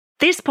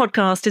This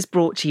podcast is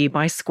brought to you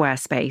by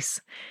Squarespace,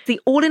 the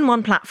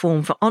all-in-one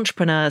platform for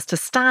entrepreneurs to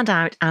stand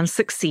out and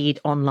succeed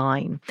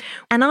online.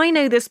 And I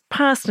know this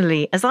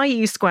personally as I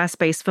use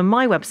Squarespace for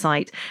my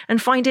website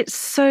and find it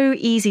so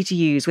easy to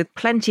use with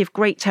plenty of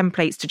great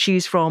templates to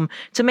choose from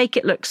to make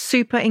it look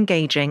super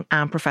engaging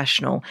and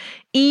professional,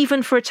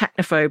 even for a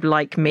technophobe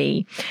like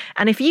me.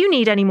 And if you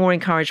need any more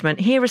encouragement,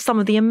 here are some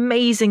of the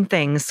amazing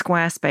things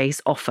Squarespace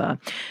offer.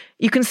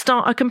 You can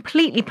start a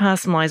completely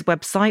personalized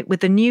website with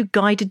the new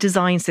guided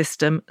design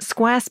system,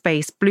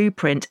 Squarespace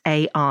Blueprint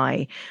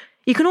AI.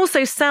 You can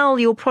also sell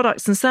your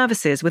products and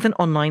services with an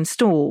online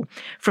store.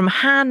 From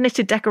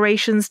hand-knitted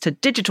decorations to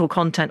digital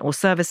content or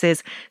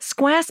services,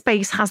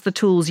 Squarespace has the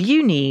tools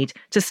you need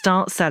to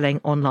start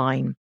selling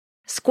online.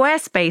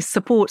 Squarespace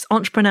supports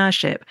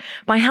entrepreneurship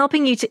by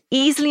helping you to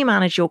easily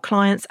manage your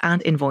clients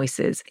and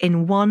invoices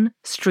in one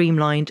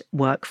streamlined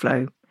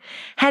workflow.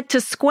 Head to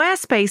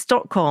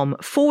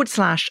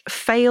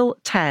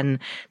squarespace.com/fail10.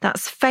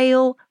 That's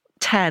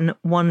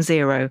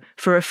fail1010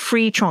 for a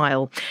free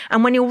trial.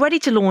 And when you're ready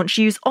to launch,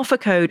 use offer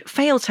code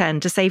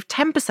FAIL10 to save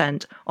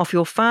 10% off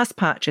your first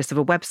purchase of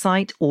a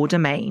website or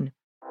domain.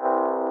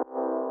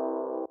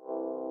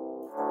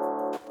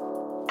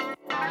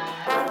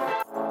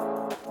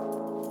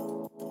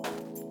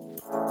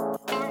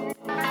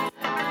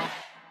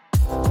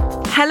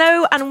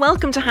 Hello and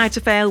welcome to How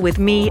to Fail with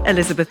me,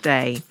 Elizabeth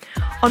Day.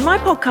 On my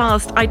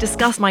podcast, I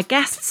discuss my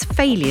guests'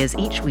 failures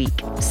each week,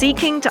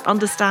 seeking to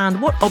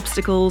understand what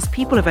obstacles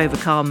people have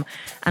overcome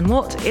and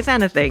what, if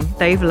anything,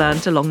 they've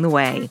learned along the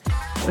way.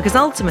 Because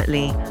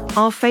ultimately,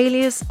 our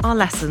failures are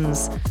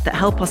lessons that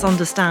help us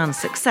understand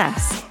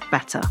success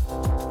better.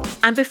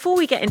 And before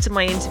we get into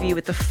my interview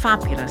with the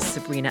fabulous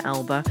Sabrina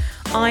ELBA,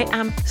 I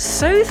am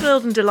so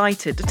thrilled and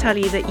delighted to tell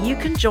you that you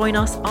can join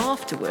us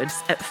afterwards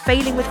at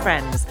Failing with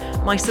Friends,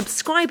 my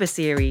subscriber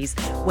series,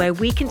 where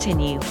we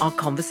continue our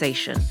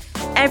conversation.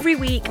 Every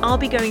week, I'll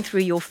be going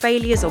through your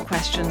failures or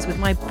questions with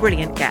my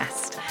brilliant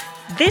guest.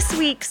 This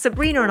week,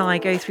 Sabrina and I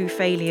go through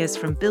failures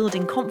from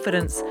building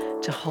confidence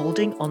to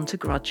holding on to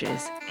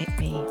grudges. I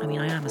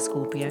am a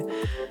Scorpio.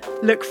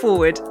 Look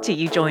forward to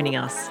you joining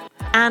us.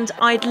 And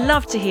I'd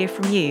love to hear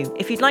from you.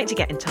 If you'd like to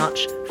get in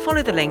touch,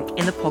 follow the link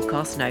in the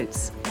podcast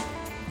notes.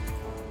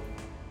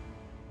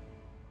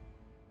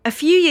 A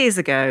few years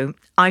ago,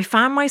 I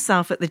found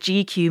myself at the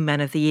GQ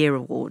Men of the Year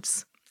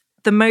Awards.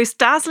 The most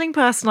dazzling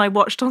person I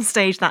watched on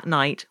stage that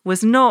night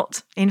was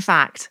not, in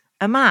fact,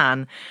 a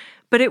man,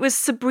 but it was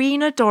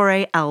Sabrina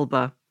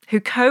ELBA, who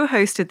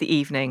co-hosted the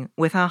evening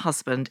with her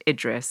husband,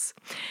 Idris.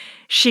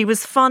 She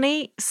was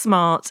funny,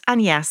 smart,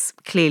 and yes,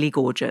 clearly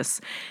gorgeous.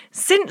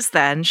 Since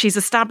then, she's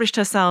established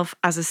herself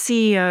as a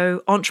CEO,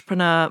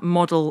 entrepreneur,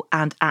 model,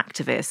 and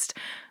activist.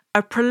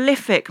 A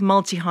prolific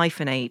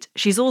multi-hyphenate,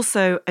 she's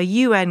also a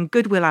UN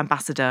Goodwill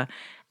Ambassador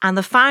and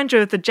the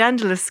founder of the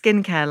genderless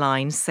skincare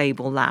line,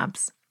 Sable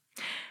Labs.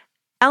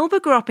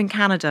 ELBA grew up in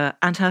Canada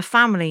and her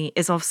family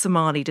is of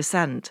Somali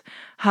descent.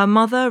 Her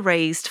mother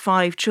raised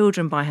 5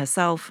 children by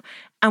herself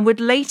and would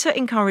later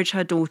encourage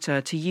her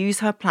daughter to use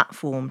her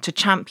platform to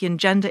champion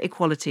gender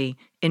equality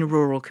in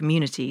rural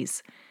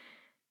communities.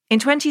 In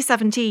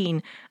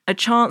 2017, a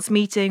chance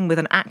meeting with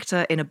an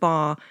actor in a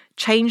bar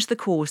changed the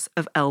course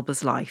of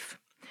ELBA's life.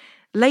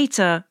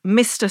 Later,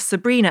 Mr.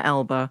 Sabrina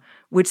ELBA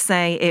would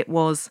say it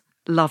was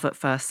love at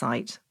first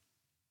sight.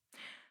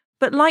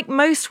 But like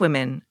most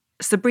women,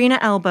 Sabrina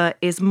ELBA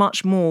is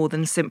much more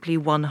than simply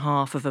one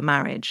half of a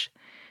marriage.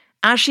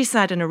 As she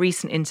said in a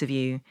recent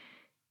interview,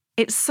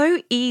 it's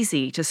so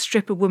easy to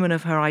strip a woman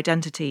of her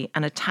identity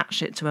and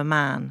attach it to a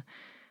man.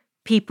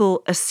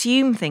 People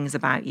assume things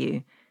about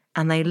you,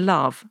 and they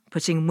love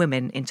putting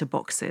women into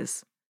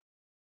boxes.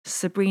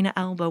 Sabrina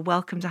ELBA,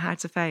 welcome to How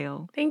to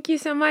Fail. Thank you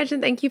so much, and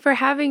thank you for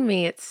having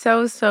me. It's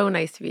so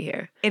nice to be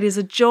here. It is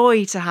a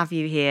joy to have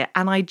you here,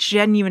 and I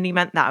genuinely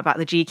meant that about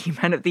the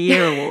GQ Men of the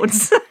Year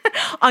Awards.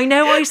 I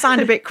know I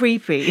sound a bit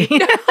creepy.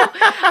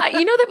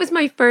 No, that was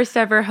my first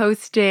ever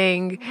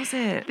hosting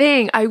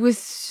thing. I was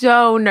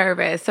so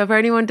nervous. So for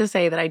anyone to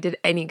say that I did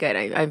any good,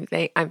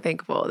 I'm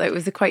thankful. That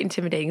was quite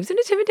intimidating. It was an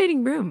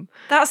intimidating room.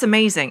 That's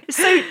amazing.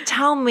 So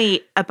tell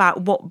me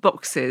about what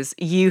boxes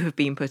you have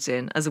been put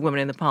in as a woman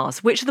in the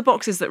past. Which are the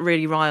boxes that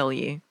really rile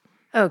you?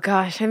 Oh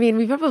gosh,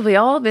 we've probably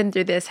all been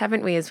through this,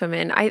 haven't we, as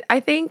women? I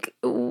think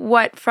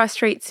what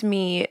frustrates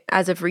me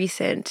as of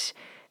recent,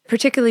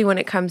 particularly when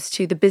it comes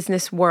to the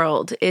business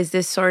world, is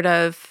this sort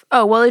of,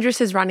 oh, well, Idris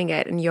is running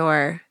it and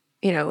you're,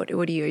 what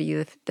are you? Are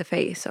you the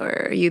face,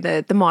 or are you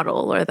the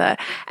model, and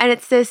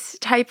it's this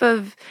type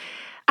of,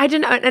 I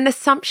don't know, an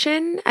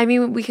assumption.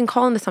 We can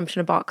call an assumption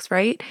a box,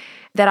 right?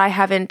 That I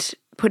haven't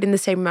put in the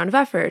same amount of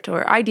effort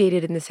or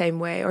ideated in the same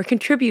way or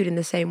contribute in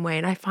the same way.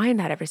 And I find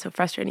that ever so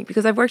frustrating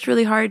because I've worked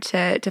really hard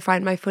to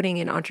find my footing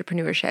in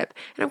entrepreneurship.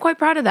 And I'm quite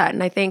proud of that.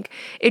 And I think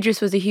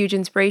Idris was a huge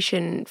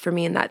inspiration for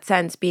me in that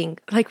sense, being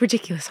like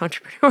ridiculous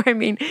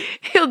entrepreneur.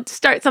 He'll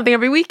start something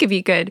every week if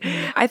he could.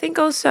 I think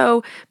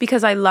also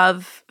because I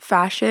love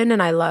fashion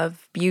and I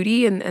love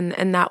beauty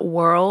and that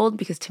world,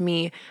 because to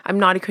me, I'm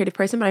not a creative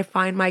person, but I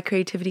find my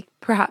creativity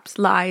perhaps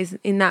lies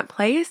in that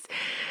place.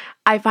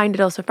 I find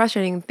it also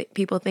frustrating.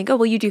 People think, oh,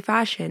 well, you do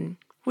fashion.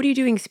 What are you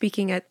doing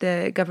speaking at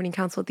the Governing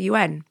Council at the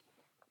UN?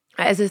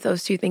 As if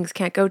those two things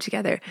can't go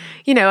together.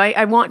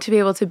 I want to be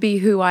able to be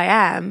who I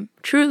am,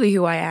 truly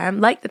who I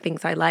am, like the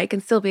things I like,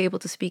 and still be able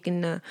to speak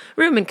in a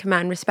room and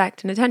command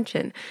respect and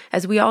attention,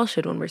 as we all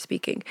should when we're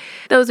speaking.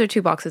 Those are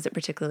two boxes that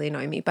particularly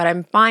annoy me, but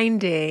I'm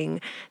finding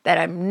that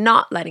I'm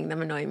not letting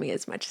them annoy me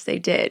as much as they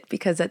did,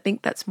 because I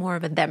think that's more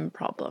of a them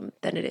problem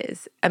than it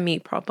is a me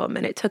problem,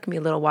 and it took me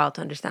a little while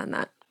to understand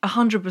that.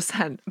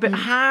 100%. But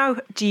how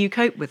do you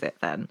cope with it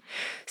then?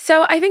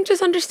 So I think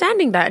just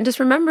understanding that and just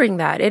remembering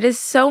that it is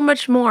so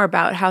much more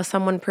about how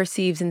someone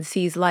perceives and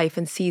sees life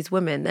and sees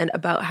women than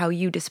about how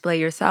you display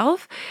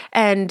yourself.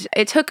 And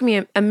it took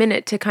me a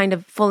minute to kind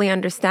of fully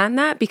understand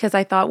that, because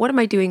I thought, what am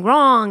I doing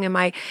wrong?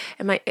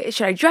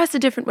 Should I dress a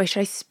different way?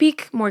 Should I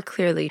speak more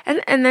clearly?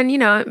 And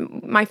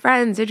then, my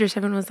friends,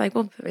 everyone was like,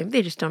 well, maybe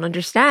they just don't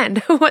understand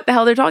what the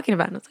hell they're talking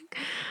about. And I was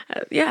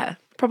like, yeah.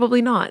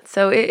 Probably not.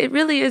 So it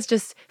really is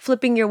just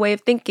flipping your way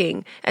of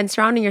thinking and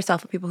surrounding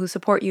yourself with people who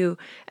support you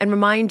and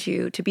remind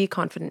you to be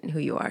confident in who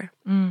you are.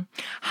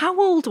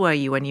 How old were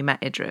you when you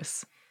met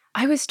Idris?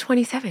 I was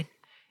 27.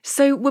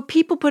 So were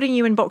people putting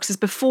you in boxes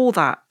before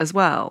that as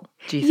well,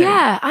 do you think?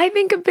 Yeah, I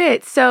think a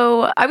bit.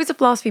 So I was a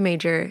philosophy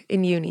major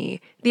in uni.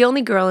 The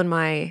only girl in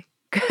my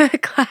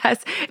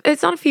class.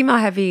 It's not a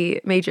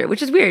female-heavy major,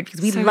 which is weird because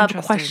we love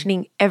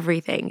questioning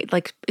everything.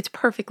 It's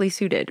perfectly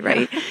suited,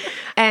 right?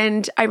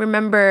 And I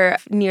remember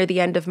near the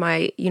end of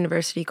my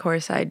university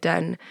course, I'd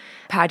done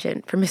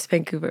pageant for Miss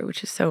Vancouver,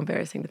 which is so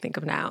embarrassing to think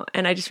of now.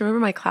 And I just remember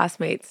my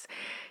classmates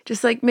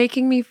just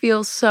making me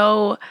feel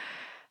so,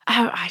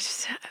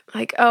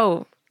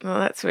 well,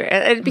 that's weird.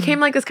 It became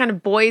this kind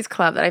of boys'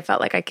 club that I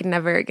felt like I could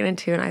never get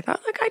into. And I thought,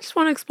 I just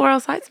want to explore all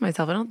sides of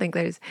myself. I don't think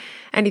there's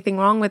anything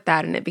wrong with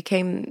that. And it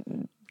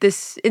became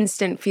this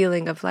instant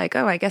feeling of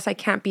I guess I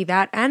can't be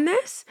that and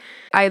this.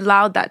 I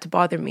allowed that to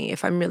bother me,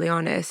 if I'm really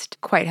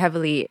honest, quite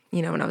heavily,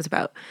 when I was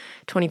about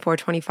 24,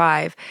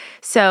 25.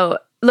 So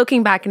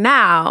looking back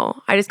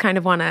now, I just kind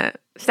of want to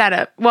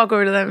walk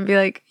over to them and be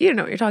like, you don't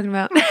know what you're talking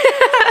about.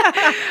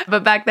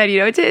 But back then,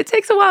 it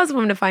takes a while as a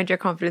woman to find your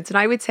confidence. And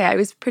I would say I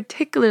was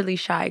particularly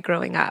shy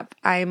growing up.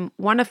 I'm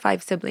one of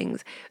 5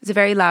 siblings. It was a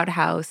very loud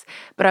house,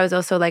 but I was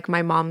also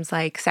my mom's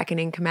second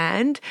in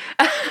command.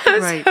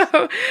 Right.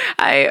 So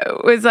I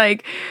was the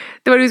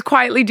one who was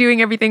quietly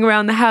doing everything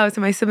around the house,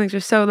 and my siblings were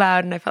so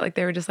loud, and I felt like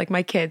they were just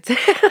my kids,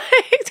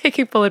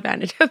 taking full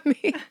advantage of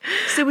me.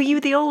 So were you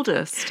the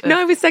oldest? No,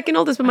 I was second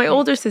oldest, but my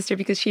older sister,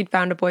 because she'd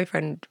found a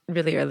boyfriend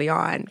really early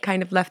on,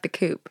 kind of left the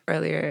coop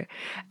earlier.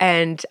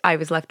 And I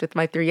was left with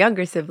my 3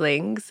 younger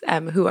siblings,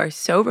 who are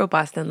so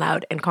robust and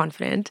loud and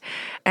confident.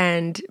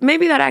 And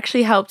maybe that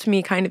actually helped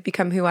me kind of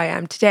become who I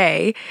am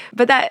today.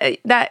 But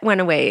that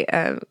went away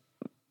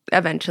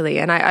eventually.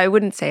 And I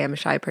wouldn't say I'm a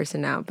shy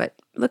person now, but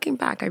looking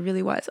back, I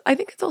really was. I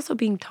think it's also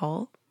being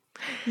tall.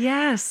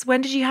 Yes.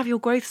 When did you have your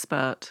growth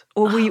spurt?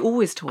 Or were you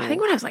always tall? I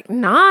think when I was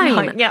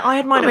 9. Yeah, I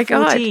had mine at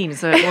 14,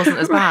 so it wasn't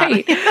as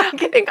right. bad.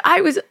 I think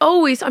I was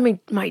always,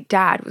 my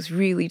dad was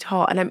really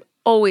tall, and I'm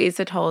always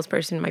the tallest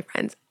person in my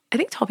friends. I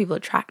think tall people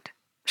attract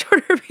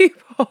shorter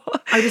people.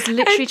 I was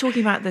literally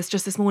talking about this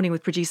just this morning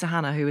with producer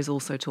Hannah, who is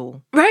also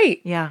tall. Right.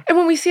 Yeah. And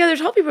when we see other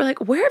tall people, we're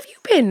like, where have you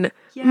been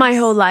my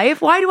whole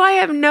life? Why do I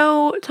have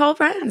no tall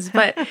friends?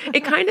 But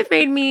it kind of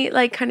made me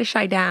kind of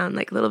shy down,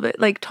 a little bit,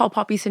 tall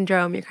poppy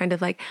syndrome. You're kind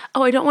of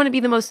oh, I don't want to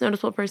be the most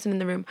noticeable person in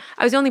the room.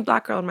 I was the only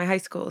Black girl in my high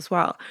school as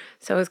well.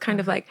 So it was kind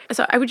of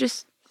so I would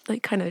just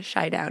kind of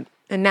shy down.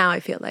 And now I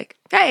feel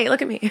hey,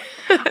 look at me.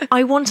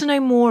 I want to know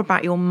more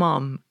about your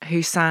mum,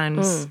 who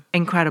sounds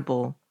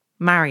incredible.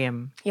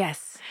 Mariam.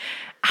 Yes.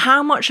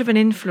 How much of an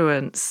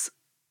influence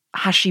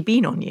has she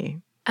been on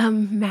you? A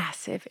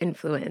massive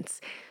influence.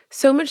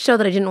 So much so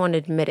that I didn't want to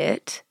admit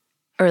it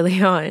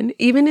early on.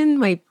 Even in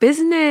my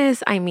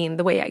business,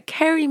 the way I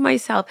carry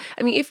myself.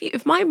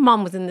 If my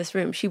mom was in this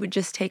room, she would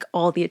just take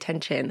all the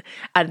attention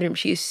out of the room.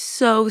 She is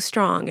so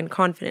strong and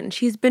confident.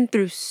 She's been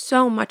through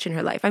so much in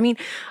her life.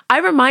 I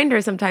remind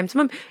her sometimes,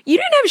 Mom, you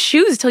didn't have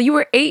shoes till you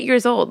were 8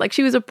 years old.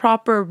 She was a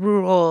proper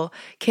rural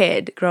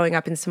kid growing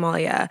up in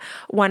Somalia,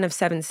 one of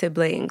 7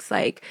 siblings,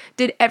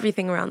 did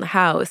everything around the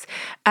house.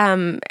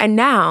 And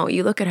now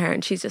you look at her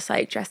and she's just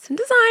dressed in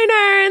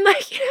designer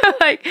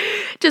and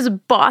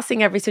just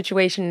bossing every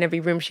situation in every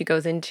room she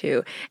goes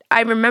into.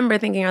 I remember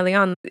thinking early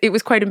on, it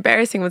was quite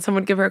embarrassing when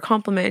someone would give her a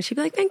compliment and she'd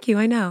be like, thank you,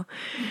 I know.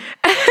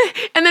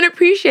 And then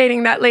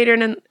appreciating that later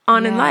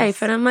on in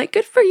life. And I'm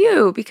good for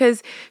you,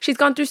 because she's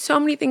gone through so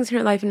many things in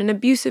her life, in an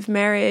abusive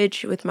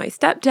marriage with my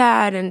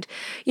stepdad. And,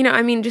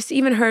 just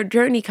even her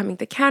journey coming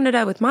to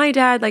Canada with my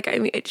dad.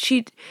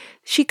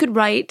 She could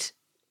write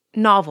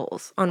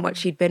novels on what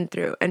she'd been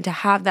through, and to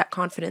have that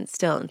confidence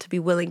still, and to be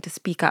willing to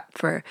speak up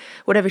for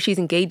whatever she's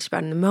engaged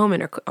about in the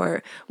moment,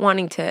 or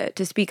wanting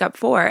to speak up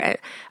for.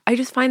 I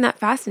just find that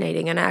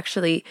fascinating. And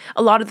actually,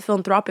 a lot of the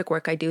philanthropic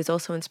work I do is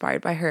also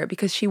inspired by her,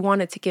 because she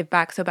wanted to give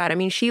back so bad.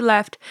 She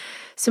left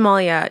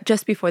Somalia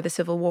just before the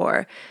Civil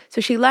War.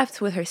 So she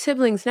left with her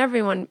siblings and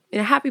everyone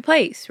in a happy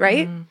place,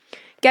 right?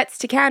 gets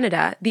to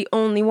Canada, the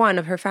only one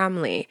of her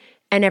family,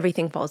 and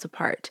everything falls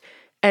apart.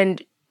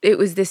 And it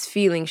was this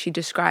feeling she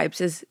describes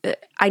as,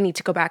 I need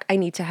to go back, I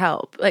need to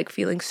help, like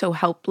feeling so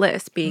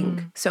helpless,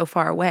 being so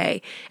far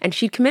away. And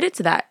she committed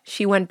to that.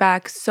 She went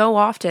back so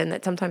often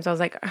that sometimes I was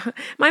like, am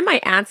I my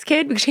aunt's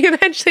kid? Because she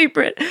eventually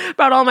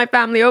brought all my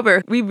family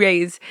over. We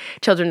raise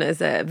children as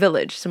a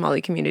village,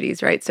 Somali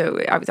communities, right? So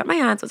I was at my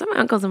aunt's, I was at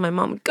my uncle's, and my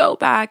mom would go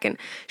back. And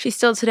she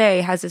still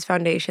today has this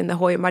foundation, the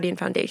Hoya Madian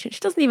Foundation. She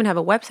doesn't even have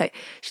a website.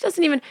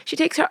 She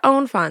takes her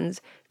own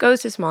funds,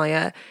 goes to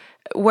Somalia,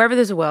 wherever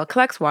there's a well,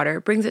 collects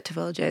water, brings it to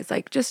villages,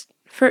 like just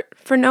for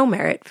no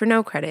merit, for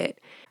no credit.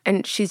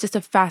 And she's just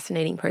a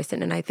fascinating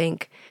person. And I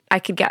think I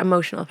could get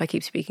emotional if I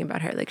keep speaking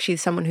about her. Like,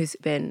 she's someone who's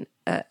been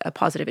a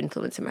positive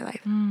influence in my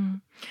life.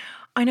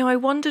 I know, I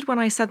wondered when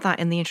I said that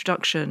in the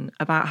introduction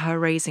about her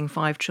raising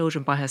 5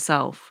 children by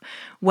herself,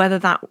 whether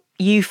that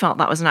you felt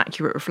that was an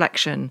accurate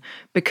reflection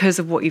because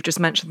of what you've just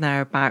mentioned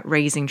there about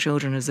raising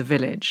children as a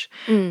village.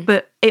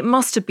 But it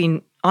must have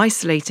been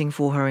isolating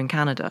for her in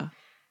Canada.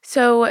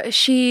 So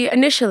she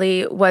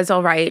initially was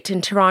all right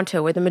in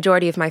Toronto, where the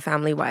majority of my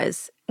family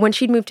was. When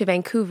she'd moved to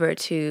Vancouver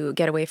to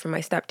get away from my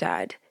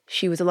stepdad,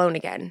 she was alone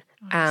again.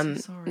 I'm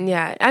so sorry.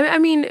 Yeah, I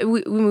mean,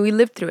 we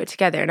lived through it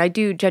together, and I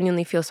do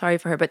genuinely feel sorry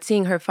for her, but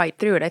seeing her fight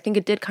through it, I think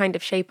it did kind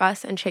of shape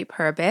us and shape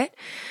her a bit.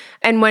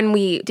 And when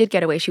we did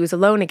get away, she was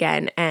alone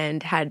again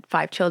and had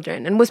 5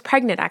 children and was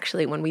pregnant,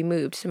 actually, when we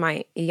moved. So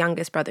my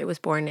youngest brother was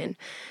born in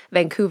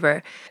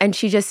Vancouver, and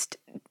she just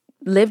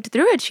lived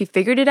through it. She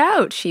figured it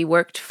out. She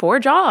worked 4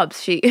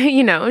 jobs. She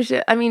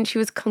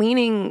was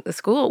cleaning the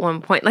school at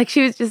one point. Like,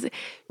 she was just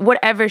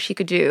whatever she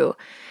could do,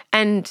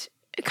 and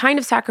kind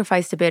of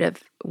sacrificed a bit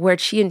of where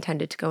she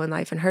intended to go in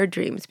life and her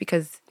dreams,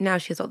 because now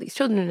she has all these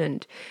children,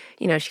 and,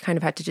 she kind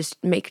of had to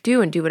just make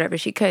do and do whatever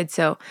she could.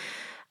 So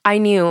I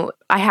knew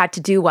I had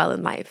to do well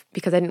in life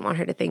because I didn't want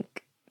her to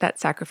think that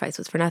sacrifice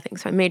was for nothing.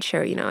 So I made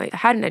sure, I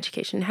had an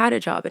education, had a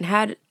job, and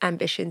had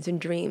ambitions and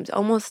dreams,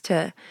 almost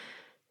to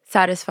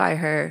satisfy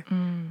her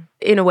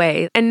in a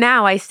way. And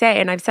now I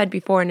say, and I've said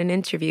before in an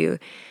interview,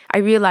 I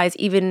realize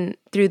even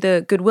through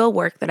the goodwill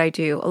work that I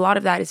do, a lot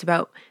of that is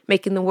about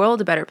making the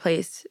world a better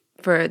place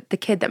for the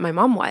kid that my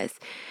mom was.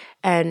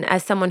 And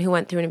as someone who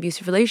went through an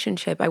abusive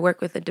relationship, I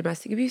work with a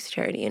domestic abuse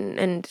charity,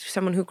 and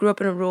someone who grew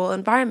up in a rural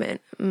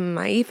environment.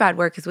 My EFAD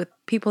work is with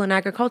people in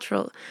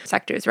agricultural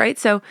sectors, right?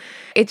 So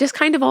it just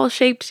kind of all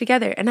shaped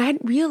together. And I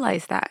hadn't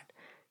realized that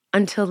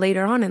until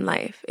later on in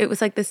life. It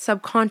was like this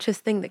subconscious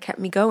thing that kept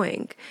me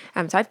going.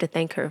 So I have to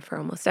thank her for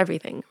almost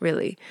everything,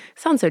 really.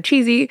 Sounds so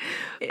cheesy,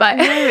 but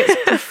no,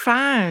 it's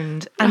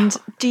profound. And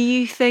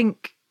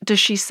does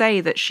she say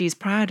that she's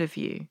proud of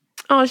you?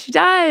 Oh, she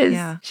does.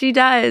 Yeah. She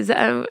does.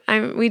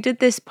 We did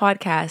this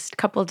podcast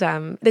coupled.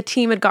 The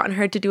team had gotten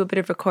her to do a bit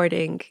of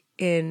recording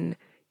in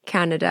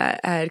Canada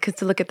because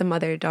to look at the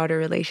mother-daughter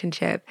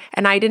relationship.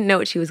 And I didn't know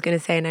what she was going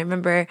to say. And I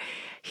remember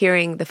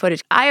hearing the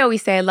footage. I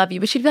always say I love you,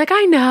 but she'd be like,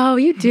 I know,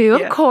 you do,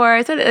 of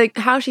course. And, like,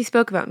 how she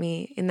spoke about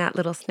me in that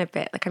little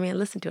snippet. Like, I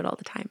listen to it all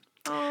the time.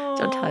 Oh.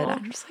 Don't tell her that.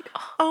 I'm just like,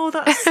 oh,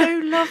 that's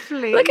so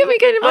lovely. Look at me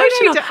getting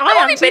emotional.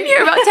 I've only been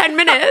here about 10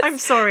 minutes. I'm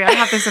sorry, I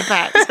have this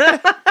effect.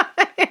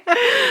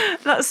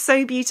 That's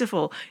so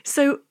beautiful.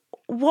 So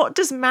what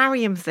does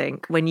Mariam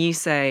think when you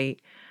say,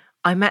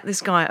 I met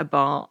this guy at a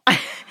bar,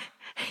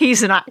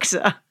 he's an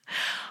actor,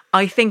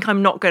 I think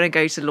I'm not going to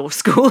go to law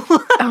school?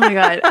 Oh my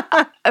God.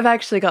 I've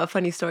actually got a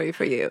funny story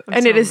for you.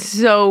 And it is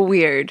so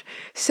weird.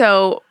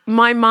 So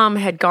my mom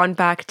had gone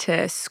back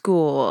to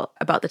school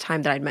about the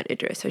time that I'd met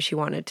Idris. So she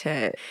wanted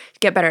to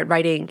get better at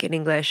writing in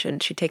English,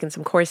 and she'd taken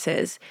some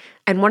courses.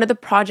 And one of the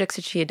projects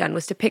that she had done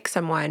was to pick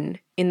someone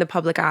in the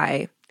public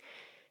eye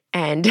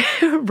and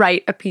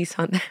write a piece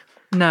on them.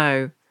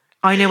 No.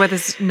 I know where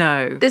this...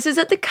 No. This is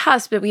at the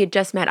cusp that we had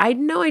just met. I had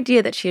no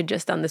idea that she had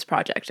just done this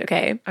project,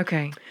 okay?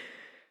 Okay.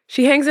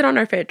 She hangs it on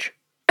our fridge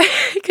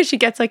because she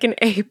gets like an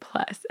A+.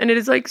 And it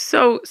is like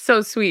so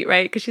sweet,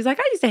 right? Because she's like,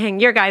 I used to hang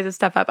your guys'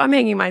 stuff up. I'm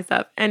hanging my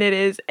stuff. And it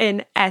is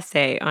an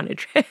essay on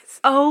Idris.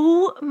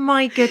 Oh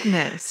my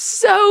goodness.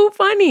 So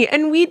funny.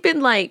 And we'd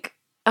been like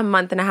a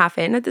month and a half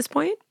in at this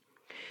point.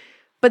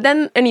 But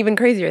then an even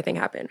crazier thing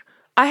happened.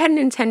 I hadn't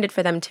intended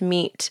for them to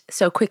meet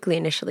so quickly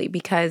initially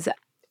because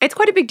it's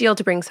quite a big deal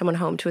to bring someone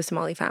home to a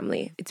Somali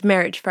family. It's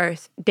marriage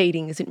first.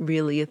 Dating isn't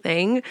really a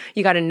thing.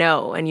 You got to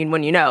know. And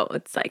when you know,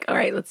 it's like, all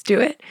right, let's do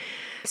it.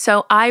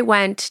 So I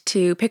went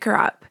to pick her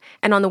up.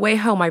 And on the way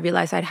home, I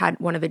realized I'd had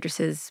one of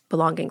Idris's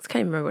belongings.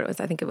 Can't even remember what it was.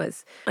 I think it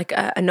was like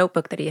a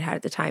notebook that he had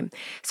at the time.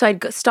 So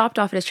I'd stopped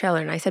off at his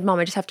trailer and I said, Mom,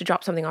 I just have to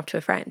drop something off to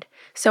a friend.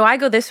 So I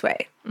go this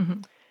way.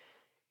 Mm-hmm.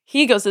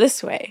 He goes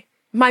this way.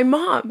 My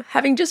mom,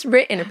 having just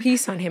written a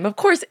piece on him, of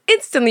course,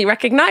 instantly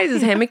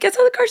recognizes him and gets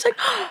out of the car. She's like,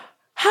 oh,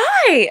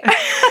 hi.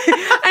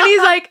 And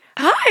he's like,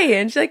 hi.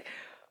 And she's like,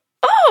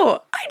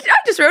 oh, I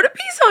just wrote a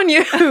piece on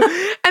you.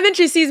 And then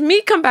she sees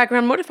me come back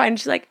around mortified and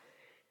she's like,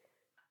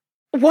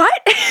 what?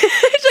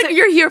 She's like,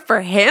 you're here for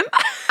him?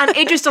 And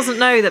Idris doesn't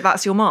know that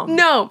that's your mom?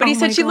 No, but he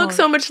said she looked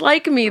so much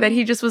like me that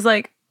he just was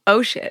like,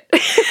 oh shit.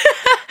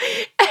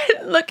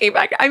 And looking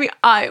back, I mean,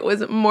 I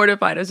was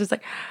mortified. I was just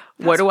like,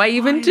 what do I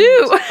even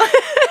do?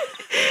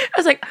 I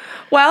was like,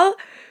 well,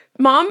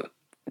 Mom,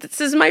 this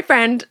is my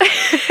friend.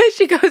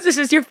 She goes, this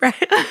is your friend.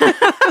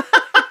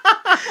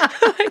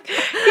 Like,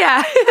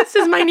 yeah, this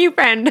is my new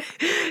friend.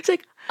 It's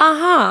like,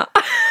 wow.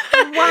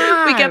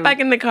 We get back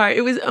in the car.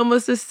 It was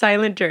almost a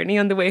silent journey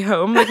on the way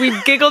home. Like, we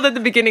giggled at the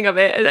beginning of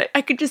it. And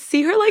I could just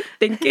see her like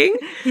thinking.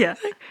 Yeah.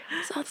 Like,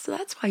 so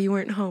that's why you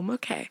weren't home.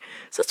 Okay.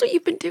 So that's what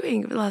you've been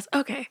doing for the last,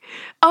 okay.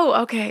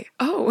 Oh, okay.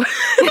 Oh.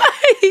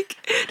 Like,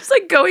 just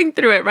like going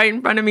through it right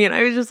in front of me. And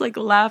I was just like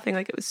laughing.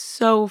 Like, it was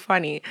so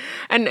funny.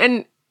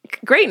 And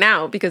great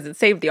now because it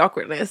saved the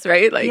awkwardness,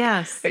 right? Like,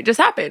 yes. It just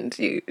happened.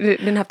 You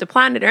didn't have to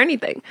plan it or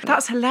anything.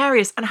 That's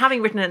hilarious. And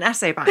having written an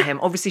essay about him,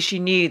 obviously she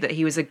knew that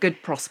he was a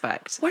good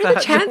prospect. What are the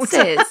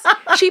chances?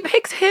 She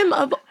picks him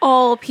of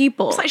all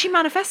people. It's like she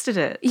manifested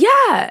it.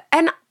 Yeah.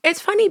 And it's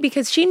funny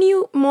because she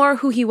knew more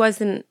who he was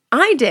than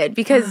I did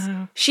because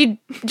she'd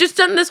just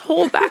done this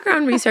whole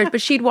background research,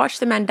 but she'd watched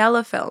the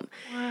Mandela film.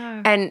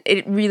 Wow. And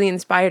it really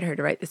inspired her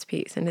to write this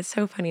piece. And it's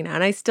so funny now.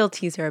 And I still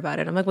tease her about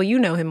it. I'm like, well, you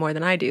know him more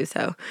than I do,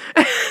 so.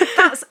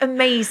 That's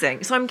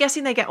amazing. So I'm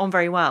guessing they get on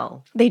very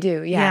well. They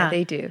do. Yeah,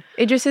 they do.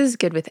 Idris is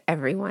good with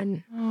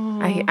everyone.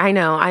 Oh. I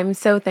know. I'm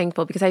so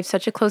thankful because I have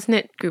such a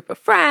close-knit group of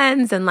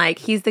friends. And like,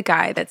 he's the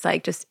guy that's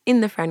like just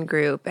in the friend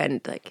group.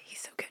 And like,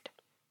 he's so good.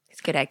 He's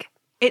a good egg.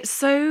 It's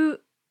so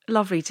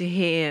lovely to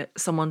hear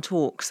someone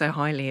talk so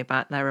highly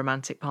about their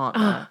romantic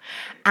partner.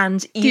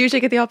 And you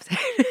usually get the opposite.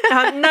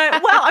 No,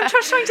 well, I'm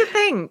just trying to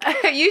think.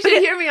 You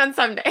should hear me on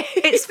some day.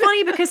 It's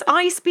funny because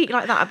I speak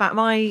like that about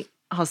my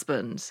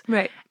husband.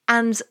 Right.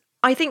 And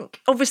I think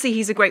obviously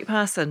he's a great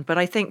person, but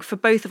I think for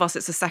both of us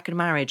it's a second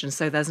marriage, and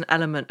so there's an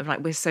element of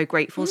like we're so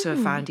grateful to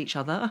have found each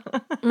other.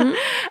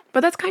 But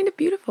that's kind of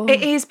beautiful.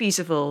 It is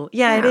beautiful.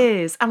 Yeah, it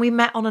is. And we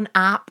met on an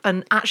app,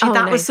 and actually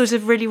that was sort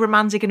of really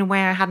romantic in a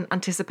way I hadn't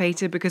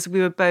anticipated because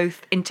we were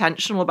both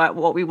intentional about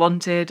what we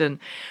wanted. And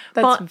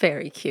that's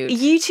very cute.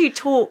 You two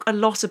talk a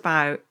lot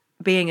about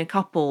being a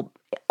couple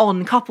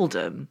on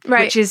Coupledom,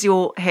 which is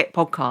your hit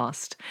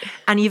podcast.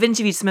 And you've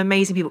interviewed some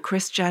amazing people,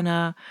 Kris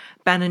Jenner,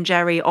 Ben and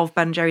Jerry of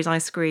Ben and Jerry's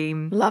Ice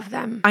Cream. Love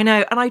them. I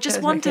know. And I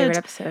just wondered, my favorite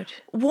episode.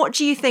 What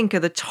do you think are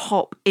the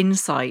top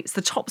insights,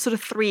 the top sort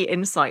of 3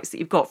 insights that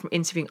you've got from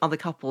interviewing other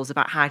couples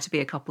about how to be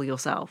a couple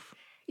yourself?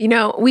 You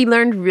know, we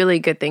learned really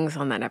good things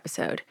on that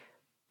episode.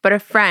 But a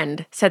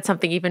friend said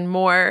something even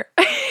more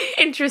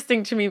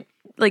interesting to me,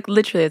 like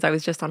literally as I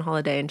was just on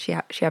holiday and she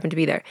happened to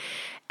be there.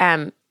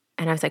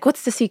 And I was like,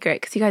 what's the secret?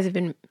 Because you guys have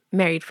been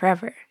married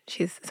forever.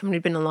 She's someone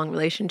who'd been in a long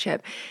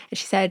relationship. And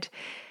she said,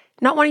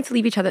 not wanting to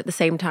leave each other at the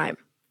same time.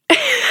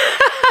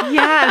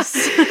 Yes.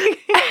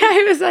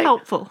 I was like,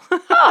 helpful.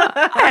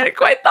 I hadn't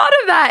quite thought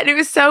of that. And it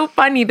was so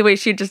funny the way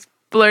she just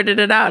blurted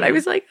it out. I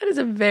was like, that is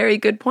a very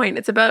good point.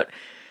 It's about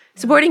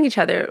supporting each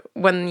other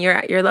when you're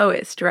at your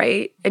lowest,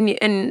 right?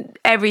 And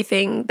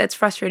everything that's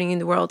frustrating in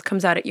the world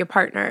comes out at your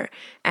partner,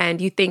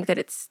 and you think that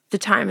it's the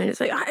time, and it's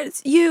like,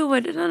 it's you,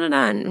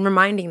 and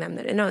reminding them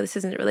that, no, this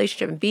isn't a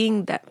relationship, and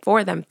being that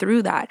for them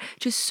through that,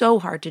 just so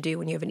hard to do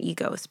when you have an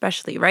ego,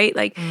 especially, right?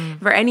 Like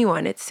for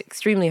anyone, it's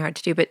extremely hard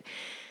to do, but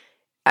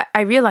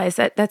I realized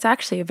that that's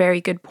actually a very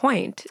good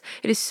point.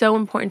 It is so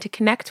important to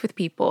connect with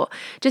people,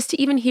 just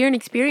to even hear an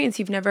experience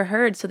you've never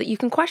heard so that you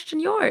can question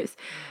yours.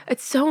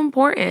 It's so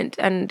important.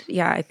 And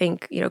yeah, I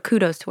think,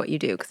 kudos to what you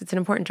do because it's an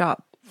important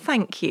job.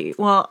 Thank you.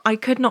 Well, I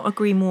could not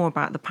agree more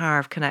about the power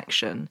of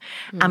connection.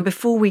 And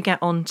before we get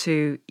on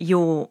to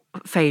your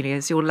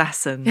failures, your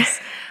lessons,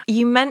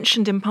 you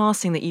mentioned in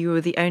passing that you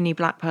were the only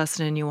Black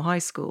person in your high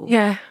school.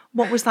 Yeah.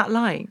 What was that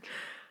like?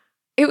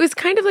 It was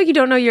kind of like you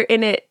don't know you're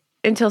in it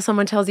until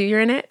someone tells you you're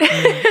in it.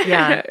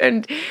 Yeah.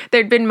 And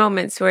there'd been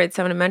moments where it's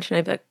someone mentioned,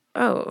 I'd be like,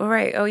 oh, all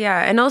right. Oh,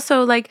 yeah. And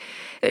also like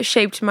it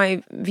shaped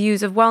my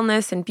views of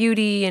wellness and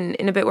beauty, and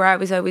in a bit where I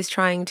was always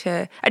I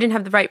didn't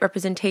have the right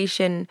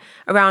representation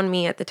around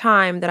me at the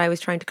time, that I was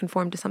trying to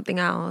conform to something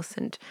else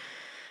and,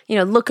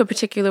 look a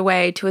particular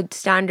way to a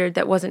standard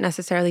that wasn't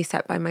necessarily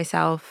set by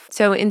myself.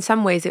 So in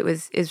some ways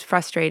is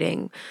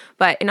frustrating.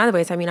 But in other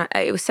ways,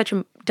 it was such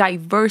a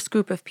diverse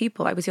group of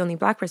people. I was the only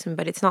Black person,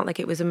 but it's not like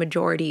it was a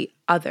majority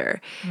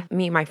other.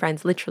 Me and my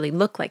friends literally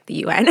look like the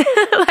UN.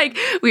 Like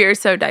we are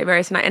so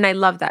diverse, and I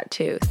love that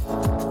too.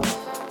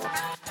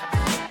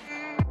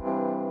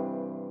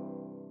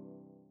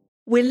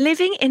 We're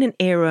living in an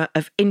era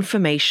of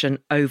information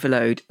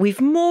overload. We've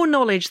more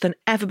knowledge than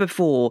ever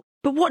before.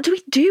 But what do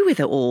we do with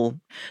it all?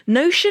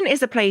 Notion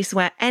is a place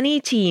where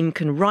any team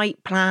can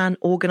write, plan,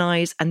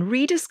 organise and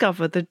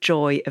rediscover the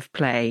joy of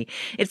play.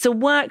 It's a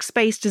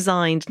workspace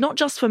designed not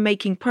just for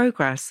making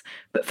progress,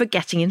 but for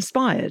getting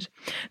inspired.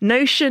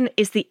 Notion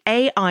is the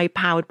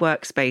AI-powered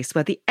workspace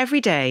where the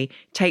everyday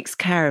takes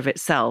care of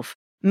itself.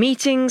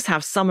 Meetings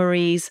have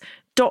summaries,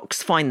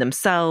 Docs find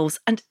themselves,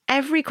 and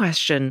every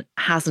question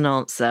has an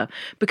answer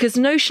because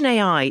Notion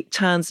AI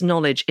turns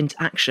knowledge into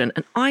action.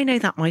 And I know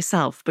that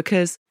myself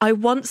because I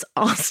once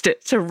asked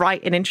it to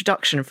write an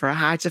introduction for a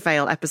How to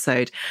Fail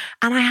episode.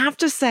 And I have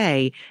to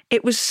say,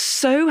 it was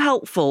so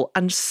helpful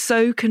and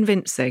so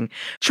convincing.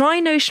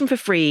 Try Notion for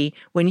free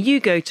when you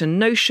go to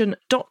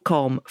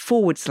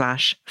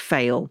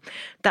notion.com/fail.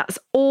 That's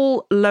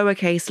all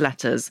lowercase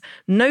letters,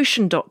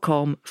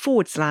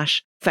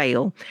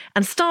 notion.com/fail,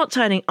 and start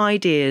turning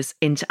ideas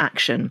into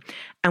action.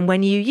 And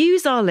when you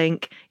use our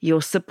link,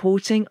 you're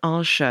supporting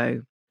our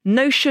show.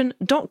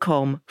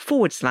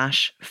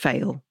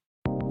 Notion.com/fail.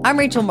 I'm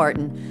Rachel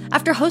Martin.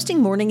 After hosting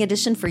Morning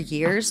Edition for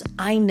years,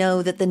 I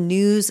know that the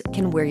news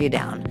can wear you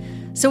down.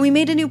 So we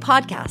made a new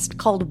podcast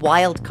called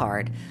Wild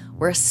Card,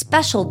 where a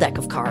special deck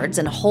of cards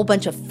and a whole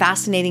bunch of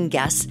fascinating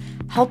guests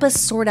help us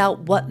sort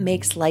out what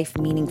makes life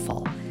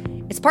meaningful.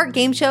 It's part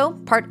game show,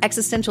 part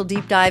existential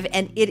deep dive,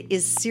 and it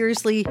is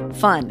seriously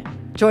fun.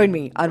 Join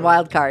me on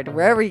Wild Card,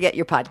 wherever you get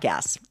your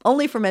podcasts,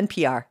 only from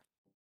NPR.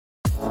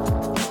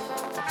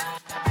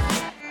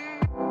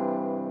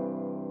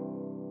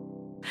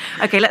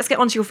 Okay, let's get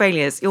on to your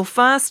failures. Your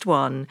first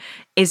one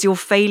is your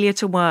failure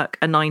to work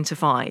a 9 to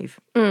 5.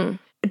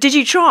 Did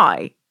you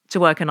try to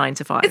work a 9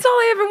 to 5? It's all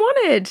I ever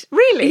wanted.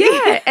 Really?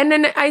 Yeah. And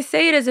then I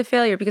say it as a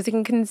failure because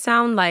it can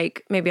sound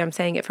like maybe I'm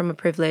saying it from a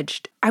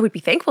privileged, I would be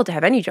thankful to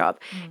have any job.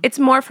 It's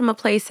more from a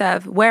place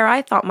of where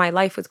I thought my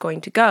life was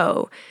going to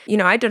go. You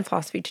know, I'd done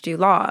philosophy to do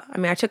law. I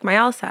mean, I took my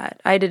LSAT.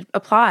 I had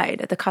applied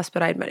at the cusp,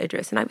 but I'd met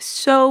Idris. And I was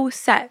so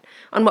set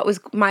on what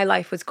was my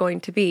life was going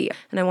to be.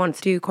 And I wanted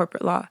to do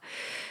corporate law.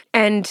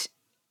 And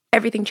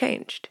everything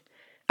changed.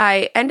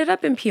 I ended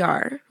up in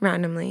PR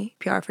randomly,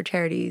 PR for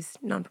charities,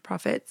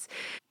 non-for-profits,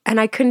 and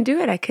I couldn't do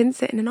it. I couldn't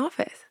sit in an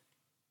office.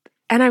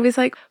 And I was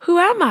like, who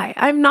am I?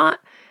 I'm not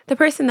the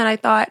person that I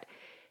thought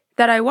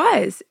that I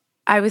was.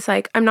 I was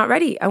like, I'm not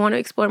ready. I want to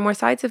explore more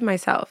sides of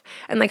myself.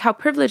 And like how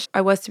privileged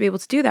I was to be able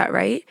to do that,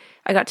 right?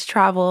 I got to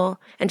travel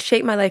and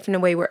shape my life in a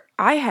way where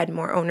I had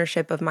more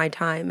ownership of my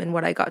time and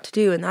what I got to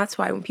do. And that's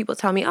why when people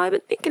tell me, oh, I've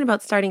been thinking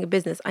about starting a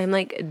business, I'm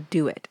like,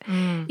 do it.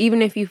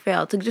 Even if you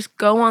fail, to just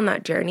go on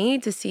that journey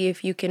to see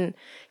if you can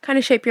kind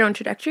of shape your own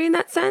trajectory in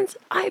that sense.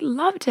 I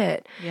loved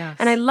it. Yes.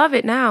 And I love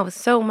it now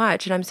so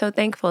much. And I'm so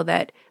thankful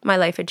that my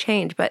life had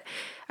changed. But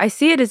I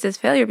see it as this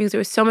failure because there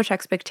was so much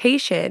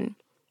expectation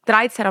that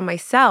I'd set on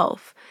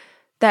myself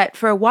that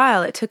for a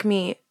while it took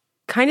me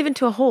kind of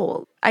into a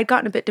hole. I'd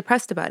gotten a bit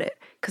depressed about it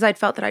because I'd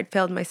felt that I'd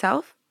failed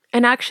myself.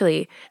 And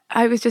actually,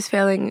 I was just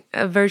failing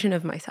a version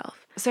of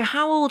myself. So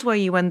how old were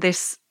you when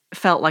this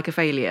felt like a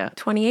failure?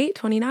 28,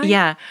 29?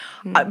 Yeah,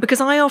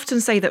 because I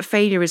often say that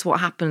failure is what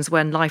happens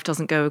when life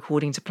doesn't go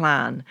according to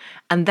plan.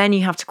 And then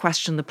you have to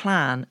question the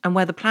plan and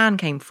where the plan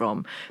came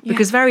from.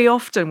 Because very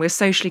often we're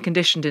socially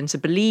conditioned into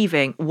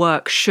believing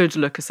work should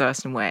look a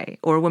certain way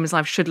or a woman's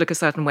life should look a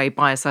certain way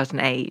by a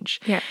certain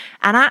age. Yeah.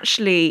 And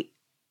actually,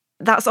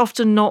 that's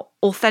often not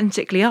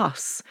authentically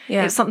us.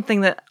 Yeah. It's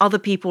something that other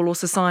people or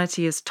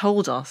society has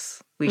told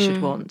us we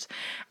should want.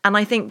 And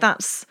I think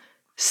that's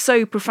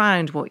so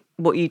profound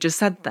what you just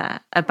said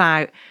there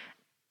about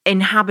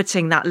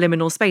inhabiting that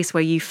liminal space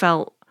where you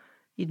felt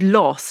you'd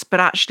lost, but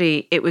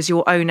actually it was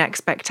your own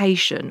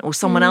expectation or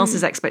someone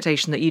else's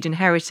expectation that you'd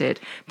inherited.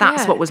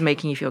 That's what was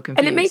making you feel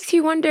confused. And it makes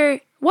you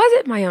wonder, was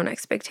it my own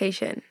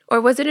expectation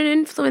or was it an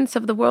influence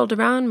of the world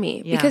around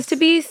me? Yes. Because to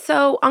be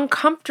so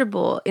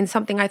uncomfortable in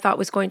something I thought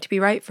was going to be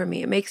right for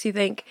me, it makes you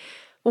think,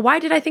 well, why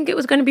did I think it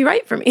was going to be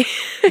right for me?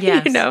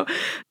 Yes. You know?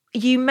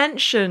 You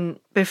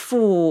mentioned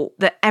before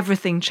that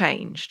everything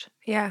changed.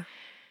 Yeah.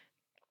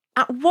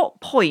 At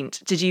what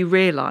point did you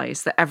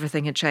realise that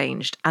everything had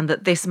changed and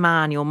that this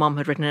man your mum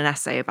had written an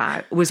essay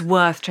about was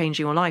worth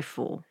changing your life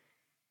for?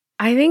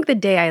 I think the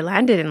day I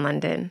landed in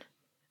London,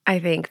 I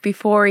think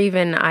before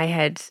even I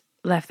had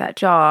left that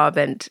job,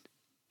 and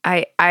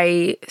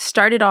I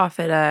started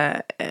off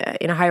at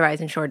in a high-rise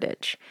in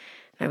Shoreditch.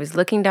 I was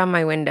looking down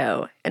my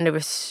window and there were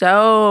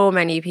so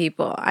many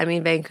people. I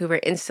mean,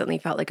 Vancouver instantly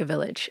felt like a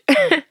village.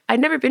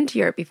 I'd never been to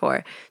Europe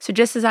before. So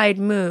just as I had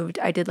moved,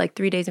 I did like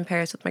 3 days in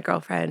Paris with my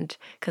girlfriend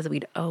because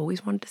we'd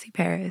always wanted to see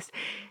Paris.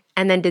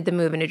 And then did the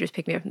move and it just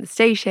picked me up from the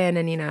station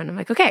and, and I'm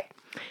like, okay,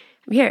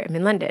 I'm here, I'm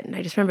in London. And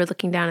I just remember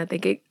looking down and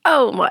thinking,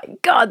 oh my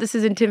God, this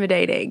is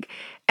intimidating.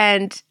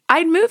 And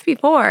I'd moved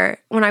before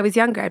when I was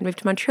younger. I'd moved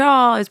to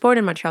Montreal. I was born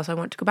in Montreal, so I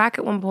wanted to go back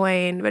at one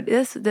point. But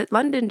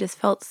London just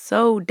felt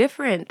so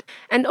different.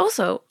 And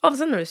also, all of a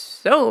sudden, there were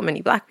so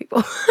many Black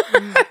people.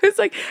 I was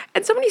like,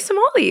 and so many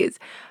Somalis.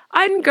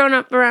 I hadn't grown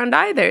up around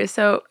either.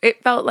 So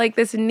it felt like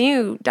this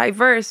new,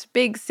 diverse,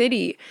 big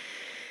city.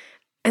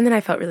 And then I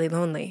felt really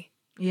lonely.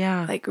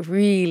 Yeah. Like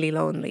really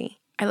lonely.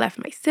 I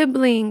left my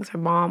siblings, her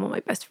mom, all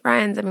my best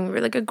friends. I mean, we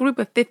were like a group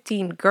of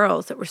 15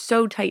 girls that were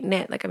so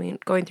tight-knit. Like, I mean,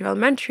 going through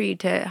elementary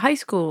to high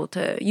school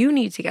to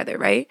uni together,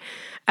 right?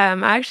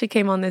 I actually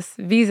came on this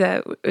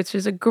visa, which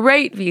is a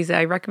great visa.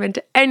 I recommend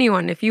to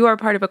anyone. If you are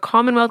part of a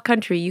Commonwealth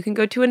country, you can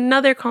go to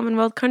another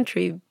Commonwealth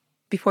country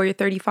before you're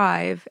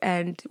 35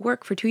 and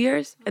work for 2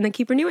 years and then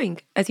keep renewing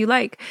as you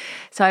like.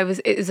 So it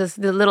was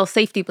just the little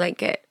safety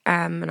blanket.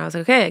 And I was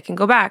like, okay, I can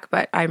go back.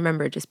 But I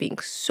remember just being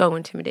so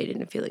intimidated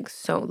and feeling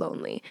so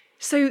lonely.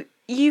 So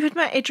you had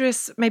met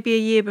Idris maybe a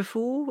year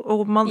before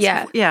or months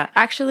Yeah. before? Yeah.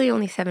 Actually,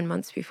 only 7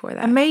 months before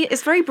that.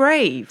 It's very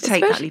brave to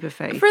take that leap of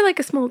faith. For like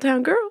a small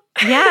town girl.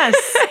 Yes.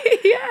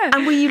 Yeah.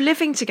 And were you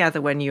living together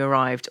when you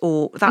arrived,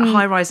 or that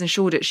high rise in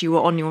Shoreditch, you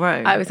were on your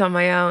own? I was on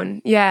my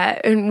own. Yeah.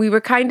 And we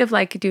were kind of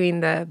like doing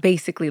the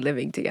basically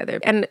living together.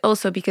 And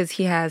also because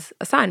he has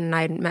a son and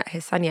I hadn't met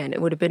his son yet, and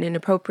it would have been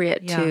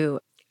inappropriate to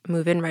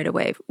move in right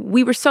away.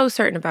 We were so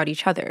certain about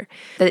each other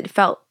that it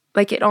felt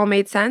like it all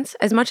made sense.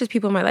 As much as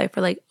people in my life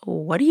were like,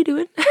 what are you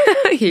doing?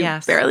 You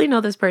barely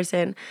know this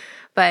person.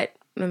 But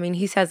I mean,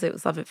 he says it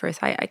was love at first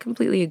sight. I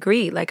completely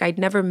agree. Like, I'd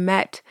never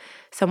met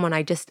someone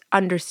I just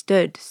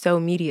understood so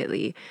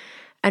immediately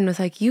and was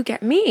like, you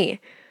get me.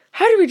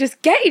 How did we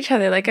just get each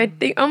other? Like, I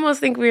almost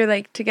think we were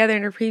like together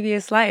in a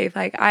previous life.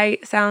 Like, I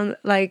sound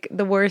like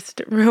the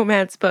worst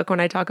romance book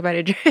when I talk about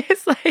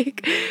Idris.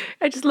 Like,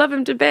 I just love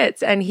him to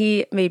bits. And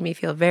he made me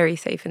feel very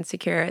safe and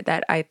secure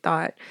that I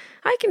thought,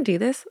 I can do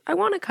this. I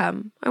want to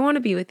come. I want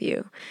to be with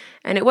you.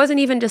 And it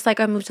wasn't even just like,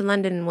 I moved to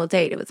London and we'll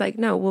date. It was like,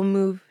 no, we'll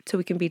move so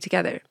we can be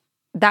together.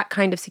 That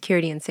kind of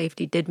security and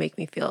safety did make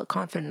me feel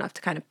confident enough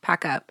to kind of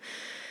pack up,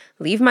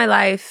 leave my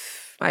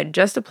life. I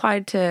just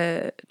applied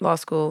to law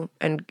school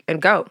and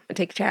go and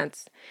take a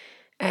chance.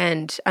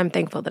 And I'm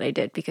thankful that I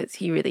did, because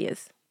he really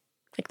is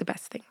like the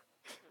best thing.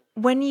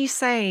 When you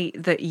say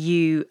that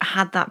you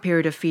had that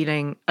period of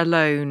feeling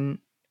alone,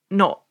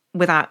 not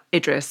without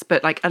Idris,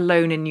 but like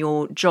alone in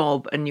your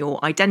job and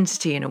your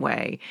identity in a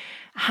way,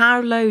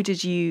 how low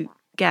did you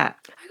get?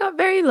 I got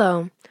very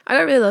low. I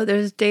got really low.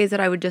 There's days that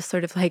I would just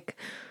sort of like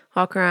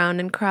walk around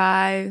and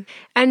cry.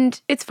 And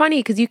it's funny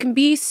because you can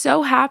be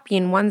so happy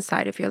in one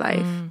side of your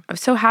life. I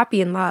was so happy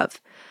in love,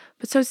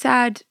 but so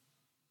sad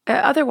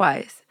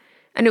otherwise.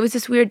 And it was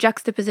this weird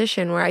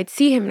juxtaposition where I'd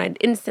see him and I'd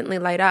instantly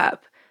light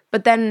up.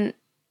 But then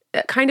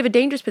kind of a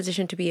dangerous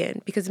position to be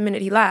in, because the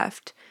minute he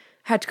left,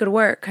 had to go to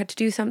work, had to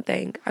do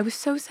something, I was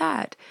so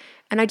sad.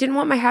 And I didn't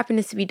want my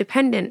happiness to be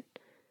dependent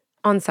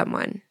on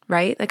someone,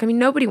 right? Like, I mean,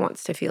 nobody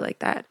wants to feel like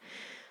that.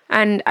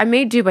 And I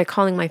made do by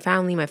calling my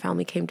family. My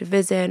family came to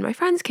visit. My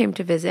friends came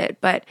to visit.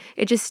 But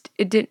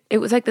it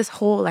was like this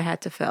hole I had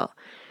to fill.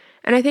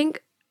 And I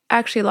think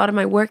actually a lot of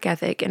my work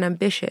ethic and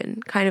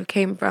ambition kind of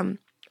came from,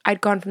 I'd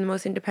gone from the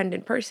most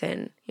independent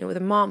person, you know, with a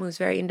mom who's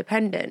very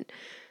independent,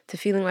 to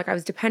feeling like I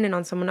was dependent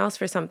on someone else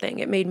for something.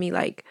 It made me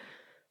like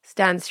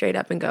stand straight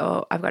up and go,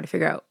 oh, I've got to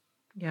figure out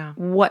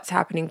what's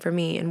happening for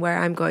me and where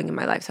I'm going in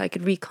my life, so I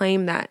could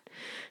reclaim that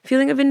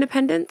feeling of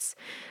independence.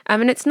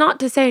 And it's not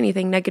to say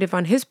anything negative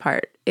on his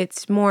part.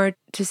 It's more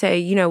to say,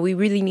 you know, we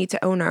really need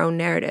to own our own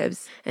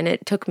narratives. And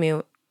it took me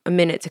a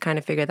minute to kind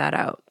of figure that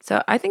out.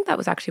 So I think that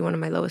was actually one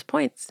of my lowest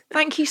points.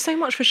 Thank you so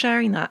much for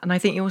sharing that. And I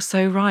think you're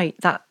so right.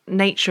 That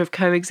nature of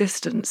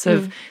coexistence,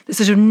 of the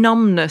sort of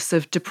numbness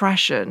of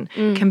depression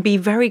can be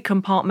very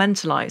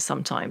compartmentalized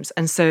sometimes.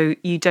 And so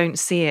you don't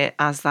see it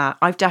as that.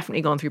 I've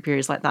definitely gone through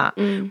periods like that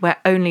where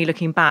only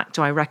looking back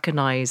do I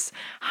recognize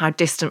how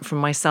distant from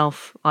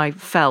myself I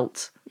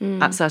felt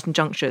at certain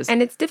junctures.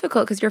 And it's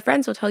difficult because your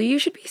friends will tell you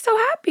should be so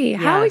happy.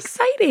 Yes. How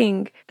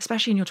exciting.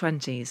 Especially in your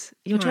 20s.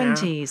 Your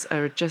 20s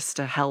are just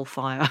a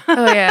hellfire.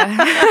 Oh,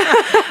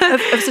 yeah.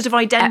 of sort of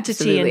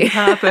identity and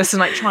purpose and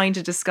like trying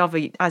to discover,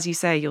 as you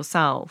say,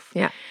 yourself.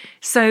 Yeah.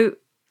 So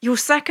your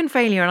second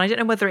failure, and I don't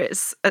know whether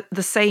it's at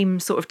the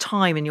same sort of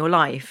time in your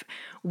life,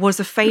 was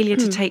a failure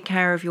to take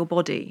care of your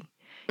body.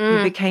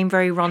 You became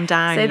very run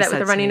down. Say that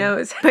with a runny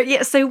nose. But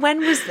yeah, so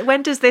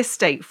when does this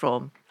date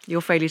from,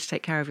 your failure to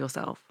take care of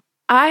yourself?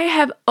 I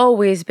have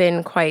always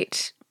been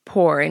quite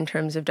poor in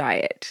terms of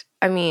diet.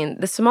 I mean,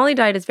 the Somali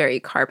diet is very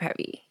carb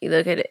heavy. You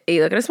look at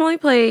a Somali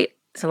plate,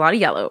 it's a lot of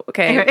yellow,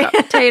 okay?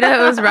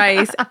 Potatoes,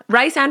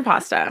 rice and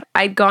pasta.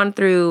 I'd gone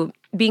through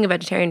being a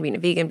vegetarian, being a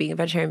vegan, being a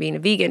vegetarian, being a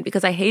vegan,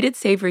 because I hated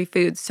savory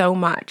foods so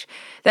much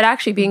that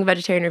actually being a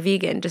vegetarian or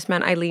vegan just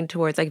meant I leaned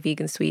towards like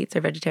vegan sweets or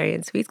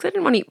vegetarian sweets because I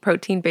didn't want to eat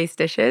protein-based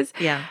dishes.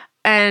 Yeah.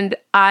 And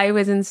I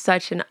was in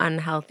such an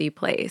unhealthy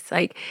place.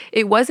 Like,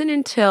 it wasn't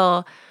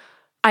until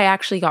I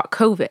actually got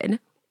COVID,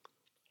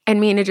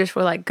 and me and Idris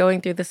were like going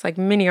through this like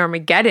mini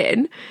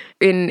Armageddon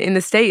in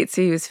the States.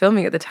 He was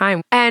filming at the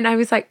time. And I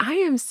was like, I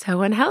am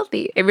so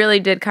unhealthy. It really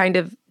did kind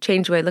of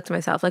change the way I looked at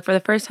myself. Like, for the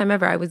first time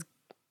ever, I was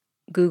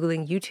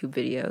Googling YouTube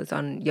videos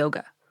on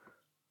yoga.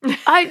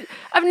 I've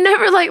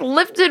never like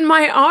lifted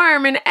my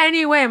arm in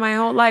any way my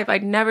whole life.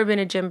 I'd never been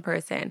a gym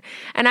person.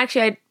 And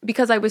actually,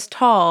 because I was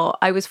tall,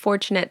 I was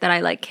fortunate that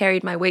I like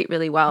carried my weight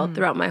really well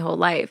throughout my whole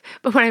life.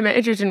 But when I met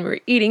Idris and we were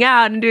eating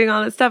out and doing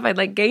all this stuff, I'd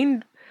like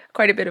gained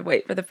quite a bit of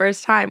weight for the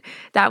first time.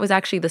 That was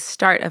actually the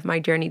start of my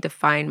journey to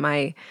find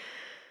my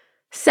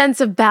sense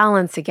of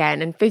balance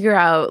again and figure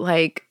out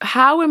like,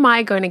 how am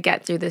I going to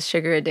get through this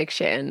sugar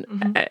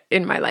addiction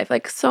in my life?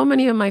 Like, so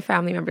many of my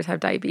family members have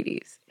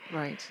diabetes.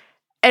 Right.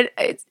 And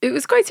it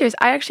was quite serious.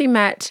 I actually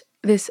met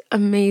this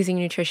amazing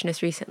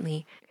nutritionist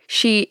recently.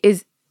 She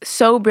is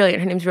so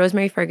brilliant. Her name's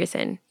Rosemary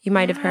Ferguson. You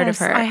might have heard of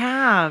her. I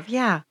have,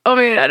 yeah. Oh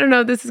man, I don't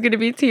know if this is going to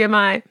be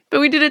TMI, but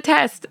we did a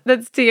test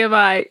that's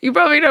TMI. You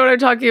probably know what I'm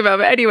talking about.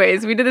 But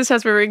anyways, we did this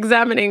test where we were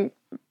examining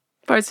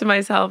parts of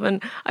myself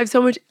and I have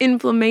so much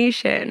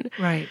inflammation.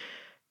 Right.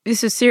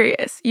 This is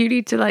serious. You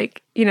need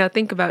to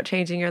think about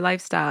changing your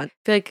lifestyle. I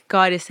feel like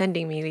God is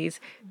sending me these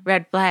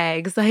red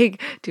flags,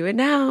 like do it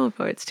now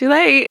before it's too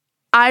late.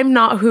 I'm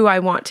not who I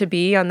want to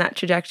be on that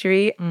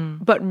trajectory,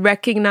 but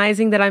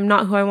recognizing that I'm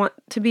not who I want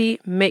to be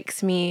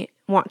makes me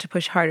want to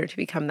push harder to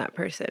become that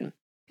person.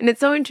 And it's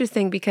so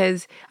interesting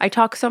because I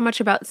talk so much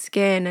about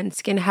skin and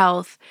skin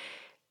health.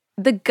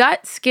 The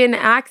gut-skin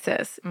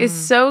axis is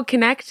so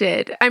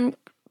connected. I'm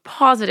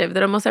positive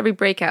that almost every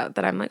breakout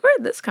that I'm like, where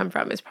did this come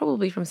from? Is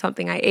probably from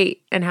something I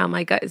ate and how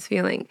my gut is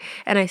feeling.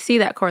 And I see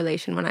that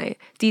correlation when I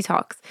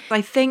detox.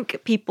 I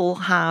think people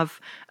have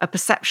a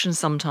perception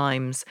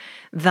sometimes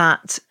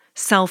that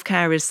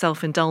self-care is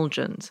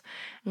self-indulgent.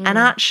 And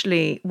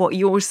actually, what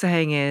you're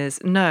saying is,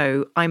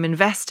 no, I'm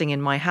investing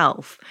in my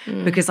health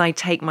because I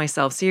take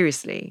myself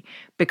seriously,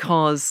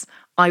 because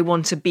I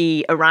want to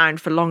be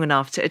around for long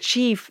enough to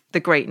achieve the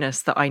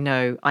greatness that I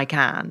know I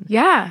can.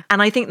 Yeah.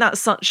 And I think that's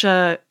such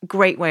a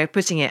great way of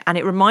putting it. And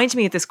it reminds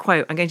me of this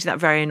quote. I'm going to do that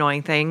very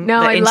annoying thing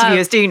that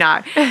interviewers do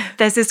now.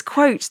 There's this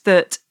quote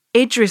that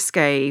Idris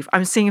gave.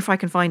 I'm seeing if I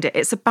can find it.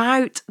 It's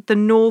about the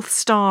North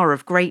Star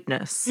of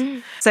greatness.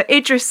 So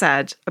Idris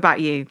said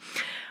about you,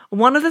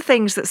 one of the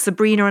things that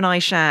Sabrina and I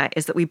share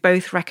is that we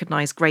both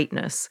recognize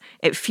greatness.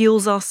 It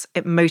fuels us.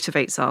 It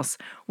motivates us.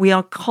 We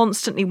are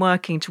constantly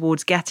working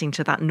towards getting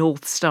to that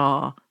North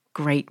Star,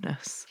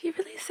 greatness. Did you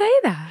really say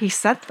that? He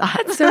said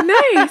that. That's so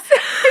nice.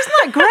 Isn't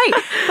that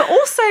great? But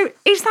also,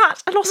 is that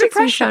a lot of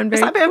pressure?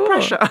 Is that a bit of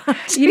pressure?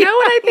 You know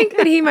what I think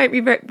that he might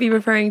be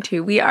referring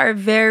to? We are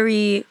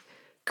very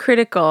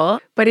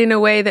critical, but in a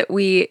way that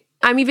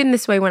I'm even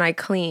this way when I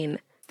clean.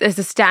 There's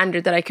a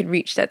standard that I could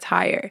reach that's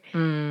higher.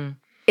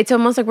 It's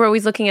almost like we're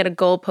always looking at a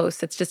goalpost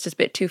that's just a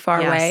bit too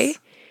far away.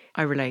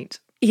 I relate.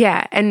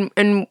 Yeah,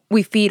 and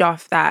we feed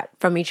off that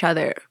from each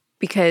other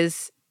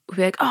because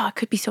we're like, oh, it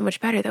could be so much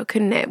better though,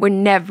 couldn't it? We're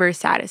never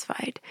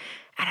satisfied.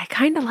 And I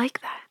kind of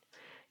like that.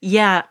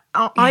 Yeah,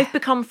 I've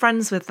become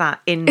friends with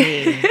that in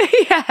me.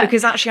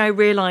 Because actually I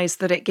realise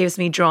that it gives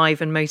me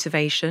drive and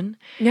motivation.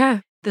 Yeah.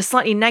 The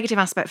slightly negative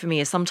aspect for me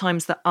is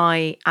sometimes that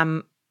I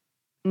am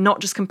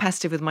not just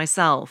competitive with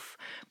myself,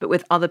 but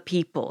with other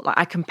people. Like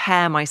I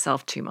compare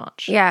myself too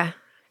much. Yeah,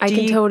 I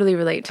can totally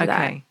relate to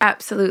that.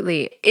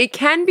 Absolutely. It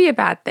can be a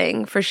bad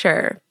thing for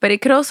sure, but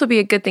it could also be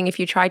a good thing if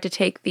you try to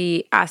take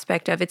the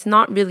aspect of it's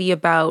not really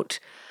about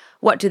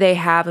what do they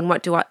have and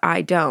what do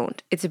I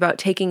don't. It's about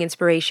taking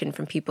inspiration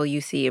from people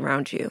you see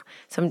around you.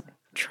 So I'm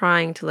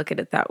trying to look at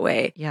it that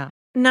way. Yeah.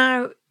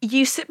 Now,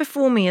 you sit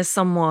before me as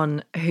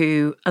someone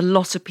who a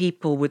lot of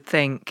people would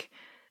think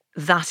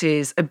that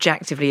is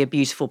objectively a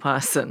beautiful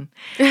person.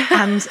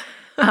 And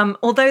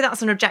although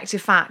that's an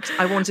objective fact,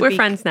 I want to We're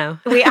friends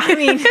now.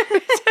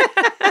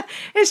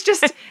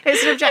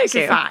 It's an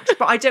objective fact,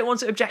 but I don't want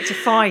to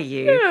objectify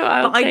you. No,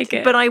 I'll take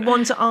it. But I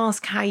want to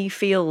ask how you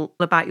feel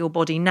about your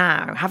body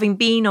now, having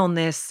been on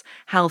this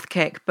health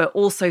kick, but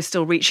also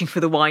still reaching for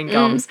the wine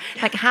gums.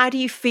 Like, how do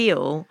you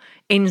feel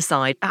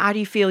inside? How do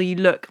you feel you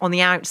look on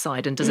the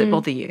outside, and does it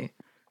bother you?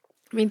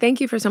 I mean,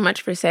 thank you for so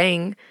much for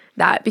saying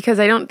that, because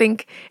I don't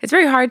think it's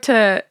very hard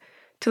to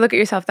look at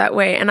yourself that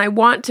way. And I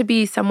want to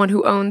be someone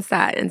who owns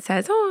that and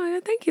says,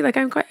 oh, thank you. Like,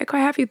 I'm quite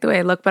happy with the way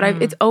I look, but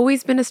it's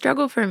always been a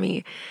struggle for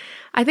me.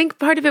 I think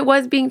part of it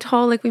was being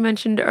tall, like we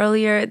mentioned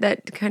earlier,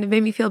 that kind of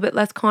made me feel a bit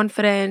less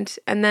confident.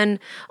 And then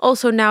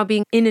also now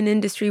being in an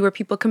industry where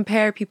people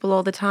compare people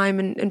all the time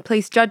and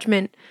place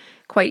judgment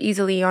quite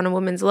easily on a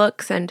woman's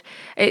looks. And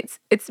it's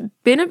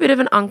been a bit of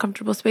an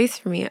uncomfortable space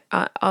for me,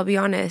 I'll be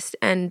honest.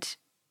 And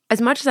as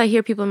much as I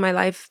hear people in my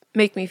life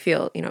make me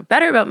feel,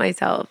 better about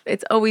myself,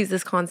 it's always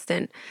this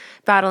constant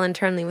battle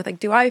internally with like,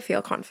 do I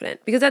feel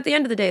confident? Because at the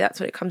end of the day, that's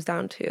what it comes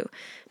down to.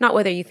 Not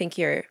whether you think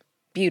you're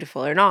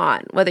beautiful or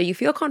not, whether you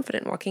feel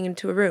confident walking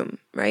into a room,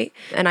 right?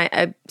 And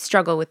I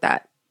struggle with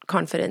that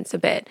confidence a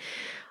bit.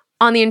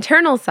 On the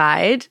internal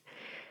side,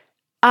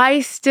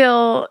 I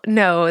still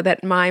know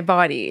that my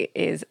body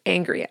is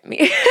angry at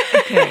me.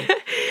 Okay.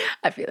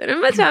 I feel it in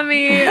my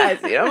tummy. I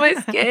see it on my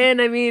skin.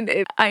 I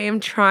mean, I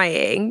am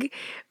trying,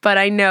 but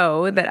I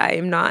know that I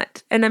am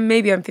not, and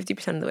maybe I'm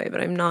 50% of the way,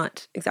 but I'm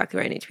not exactly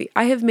where I need to be.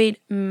 I have made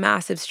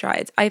massive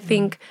strides. I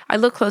think I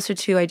look closer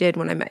to I did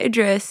when I met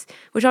Idris,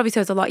 which obviously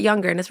I was a lot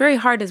younger. And it's very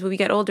hard as we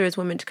get older as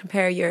women to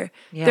compare your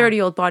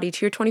 30-year-old body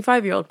to your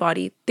 25-year-old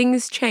body.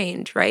 Things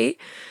change, right?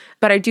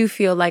 But I do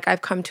feel like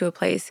I've come to a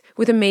place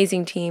with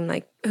amazing team,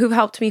 like who've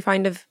helped me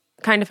find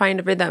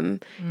a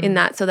rhythm in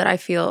that, so that I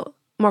feel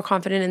more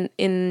confident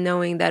in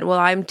knowing that, well,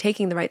 I'm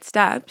taking the right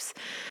steps,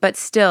 but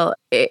still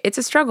it's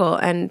a struggle.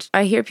 And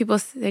I hear people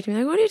say to me,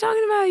 like, what are you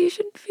talking about? You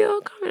should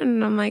feel confident.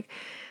 And I'm like,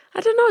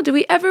 I don't know. Do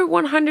we ever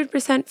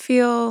 100%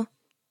 feel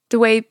the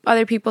way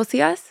other people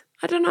see us?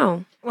 I don't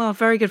know. Well,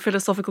 very good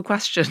philosophical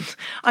question.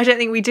 I don't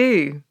think we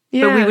do.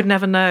 But we would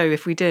never know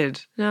if we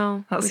did.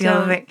 No. That's the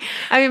other thing.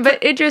 I mean,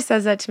 but Idris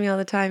says that to me all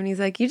the time. And he's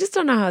like, you just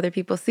don't know how other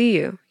people see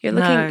you. You're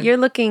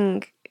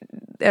looking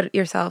at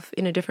yourself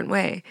in a different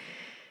way.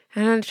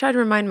 And I try to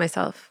remind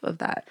myself of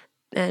that.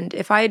 And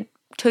if I had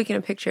taken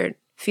a picture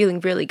feeling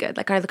really good,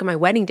 like I look at my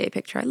wedding day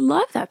picture, I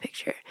love that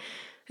picture.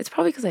 It's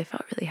probably because I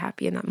felt really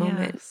happy in that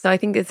moment. Yes. So I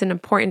think it's an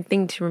important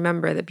thing to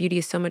remember that beauty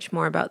is so much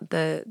more about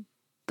the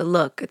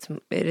look.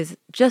 It is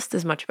just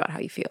as much about how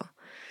you feel.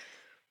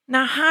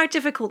 Now, how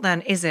difficult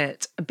then is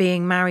it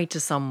being married to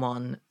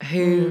someone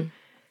who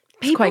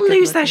people quite good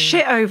lose their looking.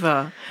 shit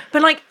over?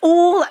 But like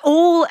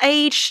all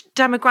age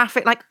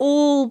demographic, like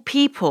all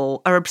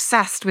people are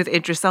obsessed with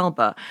Idris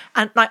Elba.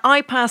 And like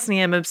I personally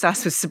am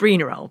obsessed with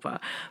Sabrina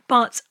Elba.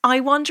 But I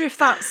wonder if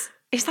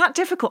is that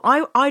difficult?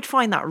 I'd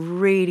find that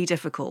really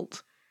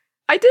difficult.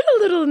 I did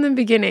a little in the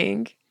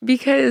beginning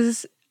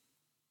because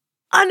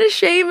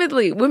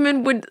unashamedly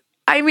women would,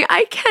 I mean,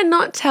 I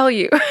cannot tell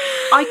you.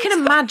 I can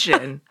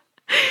imagine.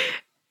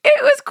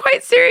 It was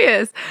quite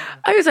serious.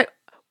 I was like,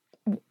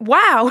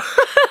 wow.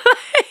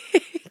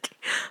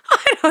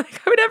 I don't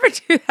think I would ever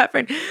do that.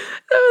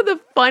 Some of the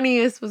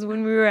funniest was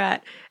when we were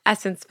at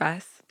Essence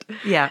Fest.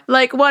 Yeah.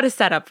 Like, what a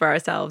setup for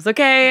ourselves,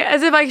 okay?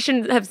 As if I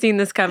shouldn't have seen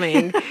this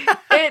coming.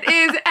 It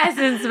is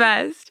Essence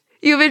Fest.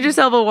 You have Idris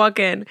Elba walk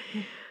in.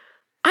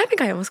 I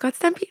think I almost got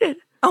stampeded.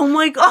 Oh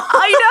my God.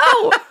 I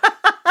know.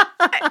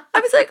 I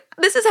was like,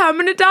 this is how I'm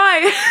going to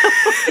die.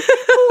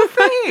 Poor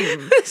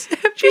thing.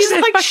 She's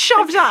like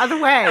shoved out of the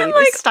way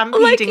with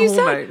stampeding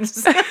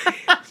hormones.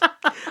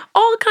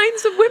 All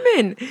kinds of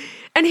women.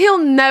 And he'll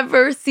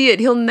never see it.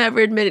 He'll never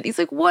admit it. He's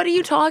like, what are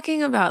you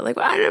talking about? Like,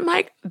 and I'm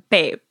like,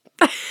 babe.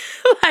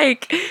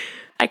 Like,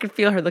 I could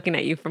feel her looking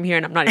at you from here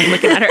and I'm not even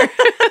looking at her.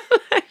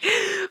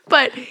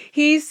 But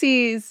he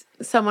sees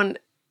someone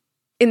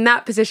in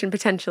that position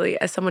potentially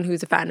as someone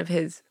who's a fan of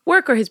his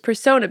work or his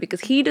persona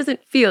because he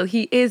doesn't feel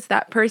he is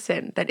that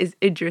person that is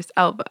Idris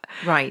Elba.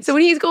 Right. So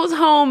when he goes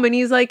home and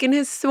he's like in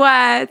his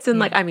sweats and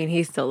like, I mean,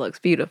 he still looks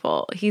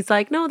beautiful. He's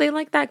like, no, they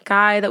like that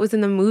guy that was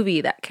in the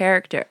movie, that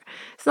character.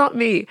 It's not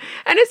me.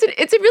 And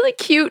it's a really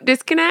cute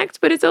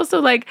disconnect, but it's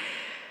also like,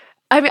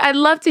 I mean, I'd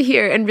love to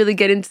hear and really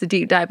get into the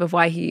deep dive of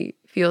why he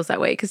feels that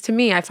way. Because to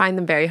me, I find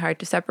them very hard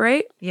to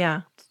separate.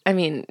 Yeah. I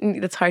mean,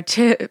 it's hard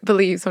to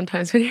believe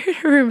sometimes when you're in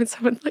a room and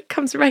someone like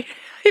comes right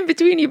in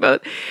between you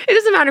both. It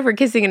doesn't matter if we're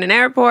kissing in an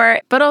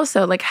airport, but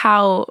also like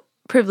how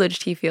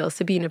privileged he feels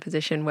to be in a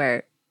position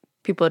where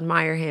people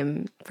admire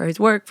him for his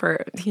work,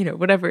 for, you know,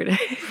 whatever it is.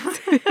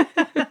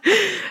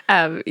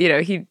 You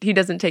know, he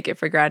doesn't take it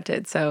for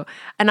granted. So,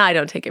 and I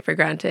don't take it for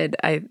granted.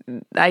 I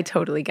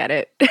totally get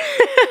it.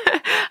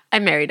 I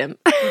married him.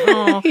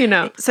 Oh. You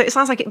know. So it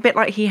sounds like a bit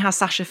like he has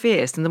Sasha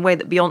Fierce, and the way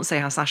that Beyonce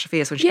has Sasha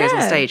Fierce when she goes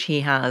on stage, he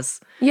has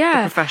the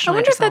professional. I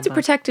wonder if that's a Elba.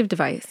 protective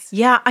device.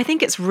 Yeah, I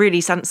think it's really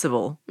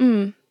sensible.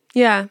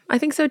 Yeah, I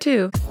think so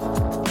too.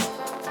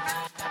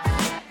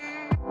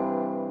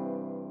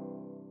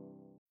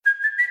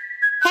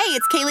 Hey,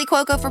 it's Kaylee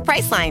Cuoco for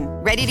Priceline.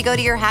 Ready to go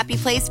to your happy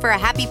place for a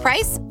happy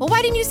price? Well,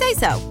 why didn't you say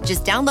so?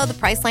 Just download the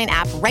Priceline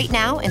app right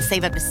now and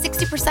save up to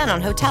 60%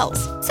 on hotels.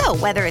 So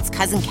whether it's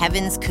Cousin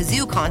Kevin's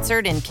Kazoo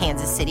Concert in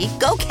Kansas City,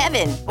 go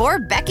Kevin, or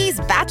Becky's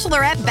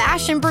Bachelorette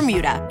Bash in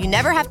Bermuda, you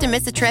never have to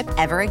miss a trip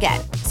ever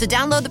again. So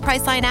download the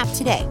Priceline app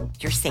today.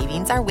 Your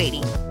savings are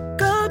waiting.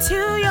 Go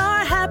to your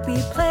happy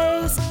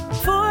place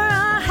for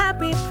a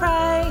happy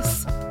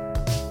price.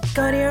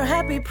 Go to your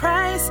happy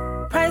price,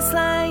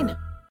 Priceline.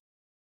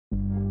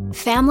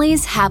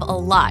 Families have a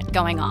lot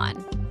going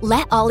on.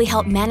 Let Ollie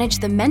help manage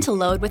the mental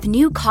load with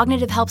new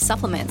cognitive help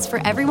supplements for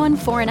everyone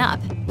 4 and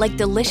up, like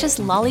delicious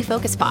Lolly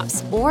Focus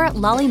Pops or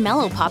Lolly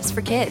Mellow Pops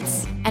for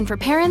kids. And for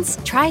parents,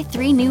 try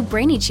 3 new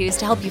Brainy Chews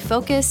to help you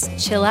focus,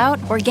 chill out,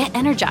 or get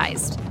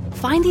energized.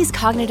 Find these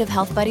cognitive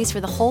health buddies for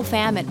the whole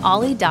fam at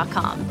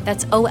ollie.com.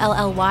 That's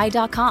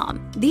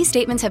OLLY.com. These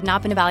statements have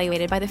not been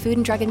evaluated by the Food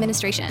and Drug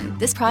Administration.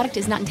 This product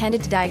is not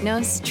intended to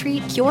diagnose,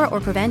 treat, cure,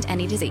 or prevent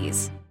any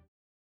disease.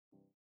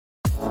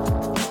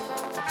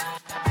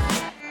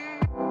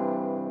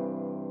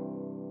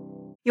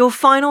 Your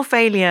final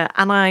failure,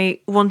 and I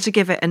want to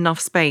give it enough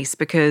space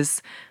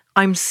because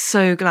I'm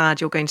so glad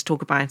you're going to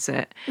talk about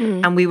it.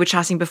 And we were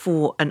chatting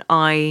before, and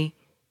I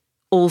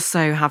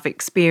also have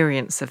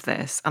experience of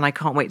this, and I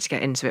can't wait to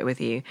get into it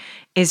with you,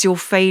 is your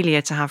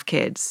failure to have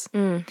kids.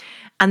 And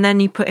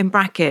then you put in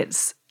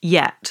brackets,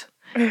 yet,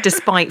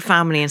 despite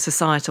family and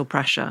societal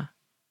pressure.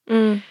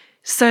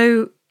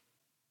 So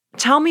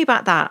tell me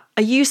about that.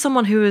 Are you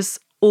someone who has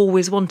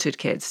always wanted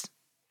kids?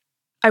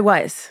 I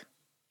was.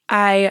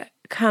 I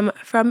come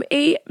from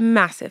a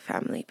massive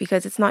family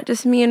because it's not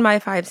just me and my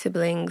 5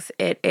 siblings.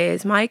 It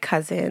is my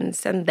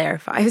cousins and their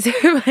 5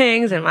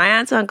 siblings and my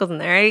aunts and uncles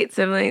and their 8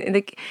 siblings.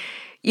 And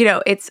you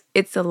know, it's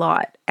a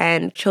lot.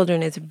 And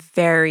children is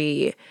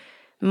very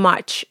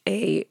much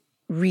a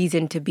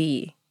reason to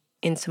be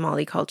in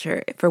Somali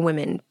culture for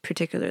women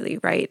particularly,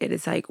 right? It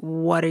is like,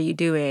 what are you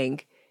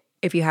doing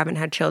if you haven't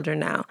had children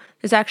now.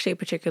 There's actually a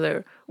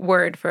particular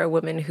word for a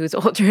woman who's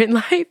older in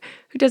life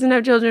who doesn't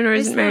have children or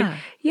isn't married.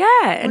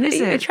 Yeah, and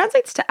it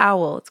translates to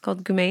owl. It's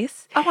called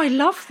gumeis. Oh, I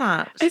love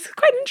that. It's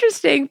quite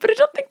interesting, but I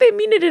don't think they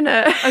mean it in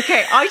a...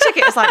 Okay, I took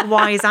it as like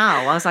wise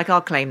owl. I was like,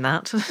 I'll claim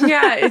that.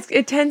 Yeah,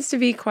 it tends to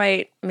be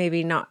quite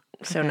maybe not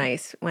so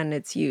nice when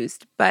it's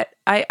used. But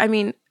I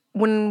mean,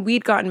 when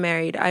we'd gotten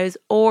married, I was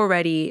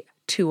already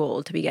too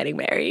old to be getting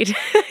married.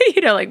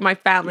 Like my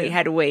family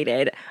had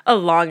waited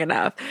long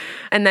enough.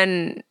 And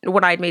then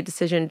when I'd made the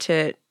decision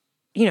to,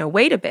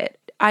 wait a bit,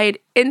 I'd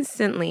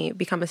instantly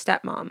become a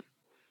stepmom,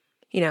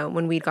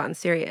 when we'd gotten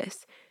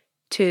serious,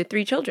 to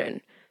 3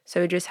 children.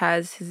 So Idris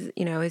has his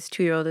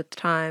 2-year-old at the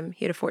time.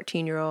 He had a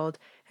 14-year-old,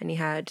 and he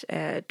had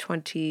a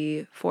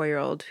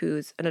 24-year-old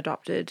who's an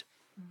adopted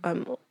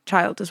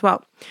child as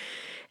well.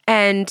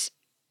 And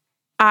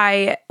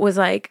I was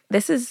like,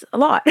 this is a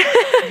lot.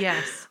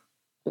 Yes.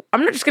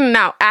 I'm not just going to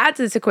now add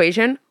to this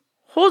equation.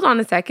 Hold on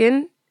a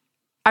second.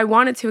 I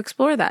wanted to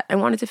explore that. I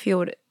wanted to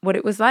feel what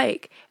it was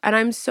like. And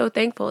I'm so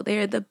thankful. They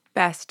are the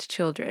best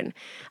children.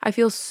 I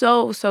feel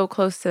so, so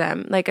close to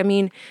them. Like, I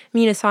mean,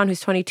 Mina-san, who's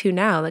 22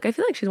 now, like, I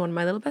feel like she's one of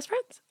my little best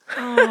friends.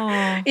 Oh.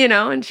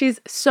 And she's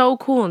so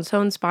cool and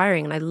so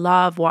inspiring. And I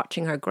love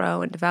watching her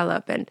grow and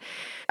develop. And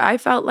I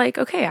felt like,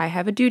 okay, I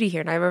have a duty here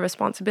and I have a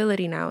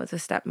responsibility now as a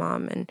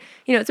stepmom. And,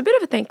 it's a bit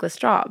of a thankless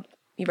job,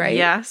 right?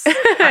 Yes.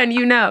 And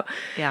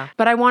Yeah.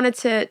 But I wanted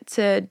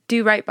to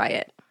do right by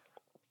it.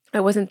 I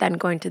wasn't then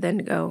going to then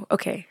go,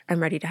 okay,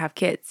 I'm ready to have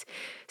kids.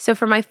 So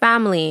for my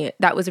family,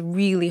 that was a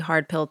really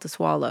hard pill to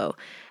swallow.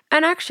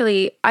 And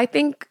actually, I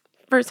think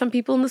for some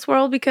people in this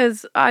world,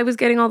 because I was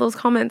getting all those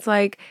comments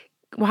like,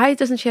 why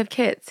doesn't she have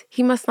kids?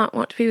 He must not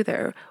want to be with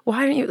her.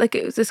 Why don't you? Like,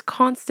 it was this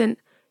constant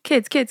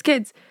kids,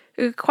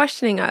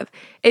 questioning of.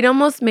 It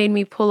almost made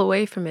me pull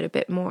away from it a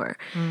bit more.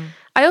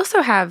 I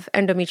also have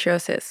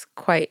endometriosis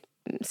quite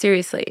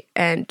seriously,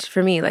 and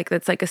for me, like,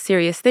 that's like a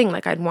serious thing.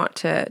 Like, I'd want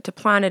to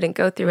plan it and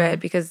go through it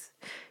because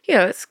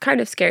it's kind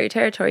of scary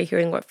territory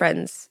hearing what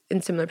friends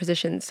in similar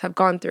positions have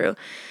gone through.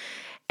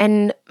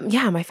 And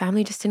yeah, my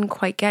family just didn't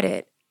quite get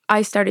it.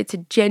 I started to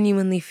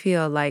genuinely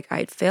feel like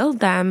I'd failed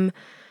them,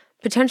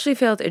 potentially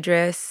failed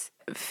Idris,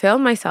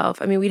 failed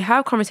myself. I mean, we'd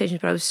have conversations,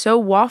 but I was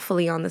so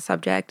waffly on the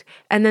subject,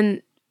 and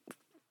then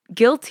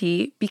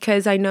guilty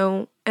because I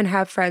know and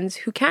have friends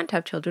who can't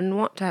have children and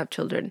want to have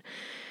children.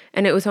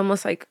 And it was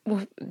almost like,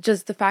 well,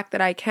 just the fact that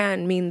I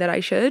can mean that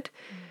I should.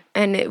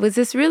 And it was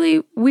this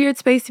really weird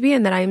space to be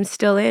in that I am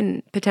still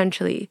in,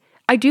 potentially.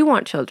 I do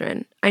want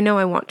children. I know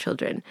I want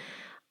children.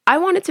 I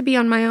want it to be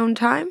on my own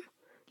time.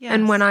 Yes.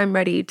 And when I'm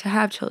ready to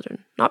have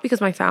children. Not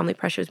because my family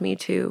pressures me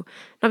to.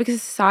 Not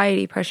because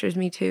society pressures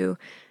me to.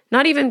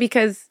 Not even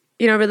because,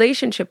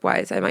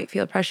 relationship-wise, I might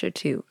feel pressured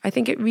to. I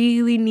think it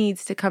really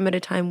needs to come at a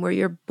time where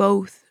you're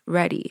both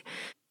ready.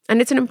 And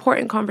it's an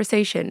important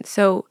conversation.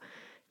 So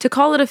to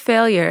call it a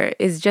failure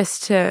is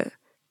just to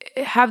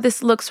have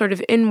this look sort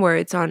of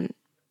inwards on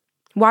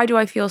why do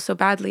I feel so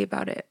badly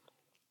about it?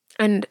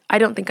 And I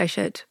don't think I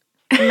should.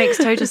 It makes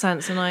total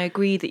sense. And I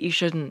agree that you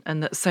shouldn't,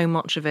 and that so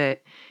much of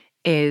it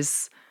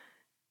is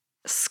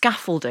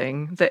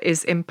scaffolding that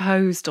is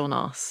imposed on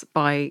us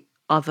by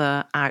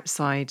other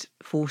outside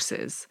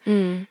forces.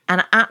 And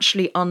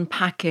actually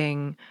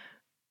unpacking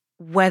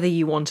whether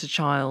you want a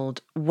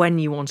child, when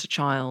you want a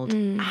child,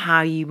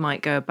 how you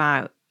might go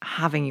about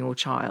having your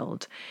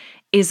child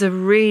is a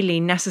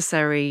really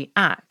necessary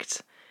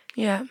act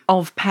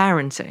of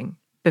parenting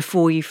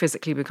before you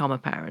physically become a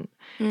parent.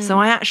 So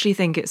I actually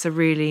think it's a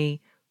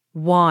really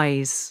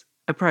wise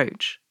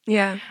approach.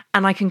 Yeah.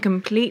 And I can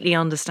completely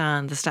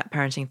understand the step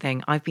parenting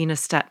thing. I've been a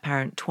step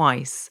parent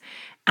twice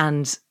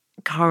and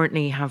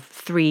currently have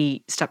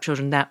 3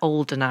 stepchildren. They're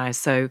older now,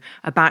 so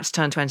about to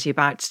turn 20,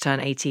 about to turn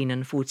 18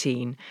 and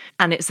 14.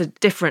 And it's a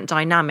different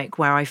dynamic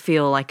where I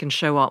feel I can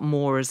show up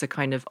more as a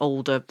kind of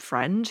older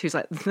friend who's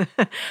like,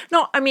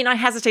 I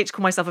hesitate to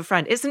call myself a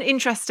friend. It's an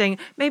interesting,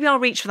 maybe I'll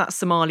reach for that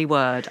Somali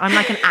word. I'm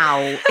like an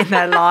owl in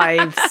their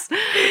lives.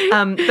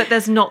 But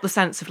there's not the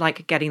sense of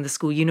like getting the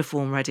school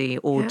uniform ready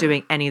or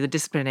doing any of the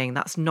disciplining.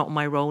 That's not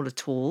my role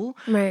at all.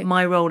 Right.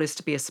 My role is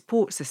to be a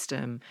support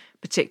system,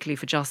 particularly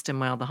for Justin,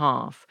 my other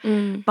half.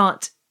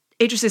 But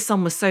Idris's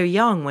son was so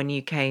young when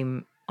you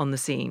came on the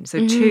scene.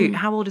 So 2,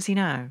 how old is he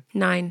now?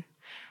 9.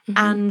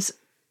 And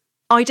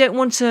I don't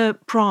want to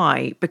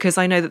pry because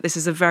I know that this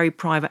is a very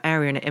private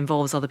area and it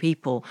involves other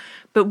people.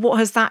 But what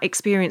has that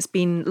experience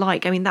been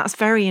like? I mean, that's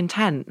very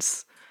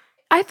intense.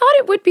 I thought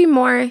it would be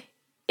more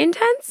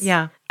intense.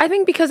 Yeah. I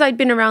think because I'd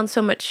been around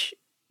so much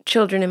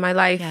children in my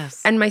life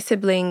and my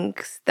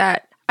siblings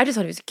that I just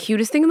thought he was the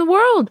cutest thing in the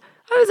world.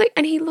 I was like,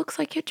 and he looks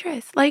like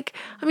Idris. Like,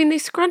 I mean, they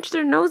scrunch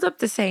their nose up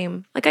the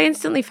same. Like, I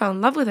instantly fell in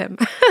love with him.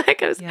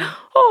 Like, I was,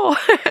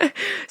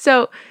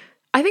 So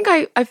I think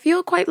I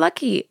feel quite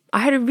lucky. I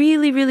had a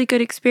really, really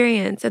good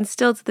experience. And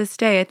still to this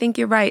day, I think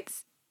you're right.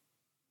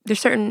 There's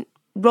certain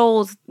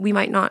roles we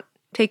might not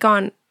take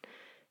on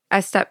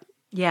as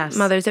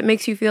stepmothers. It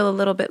makes you feel a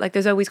little bit like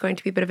there's always going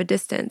to be a bit of a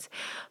distance.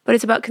 But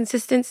it's about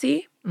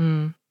consistency.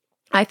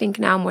 I think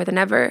now more than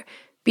ever,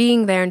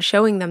 being there and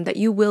showing them that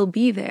you will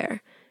be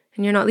there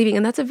and you're not leaving.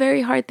 And that's a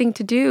very hard thing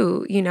to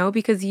do,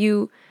 because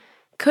you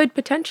could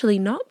potentially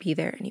not be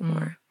there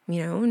anymore,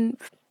 and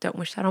don't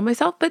wish that on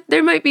myself, but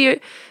there might be,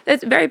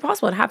 it's very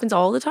possible. It happens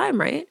all the time,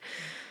 right?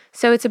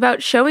 So it's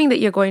about showing that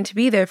you're going to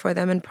be there for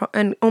them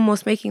and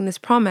almost making this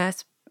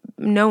promise,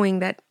 knowing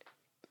that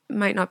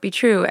might not be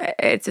true.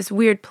 It's this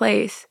weird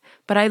place,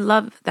 but I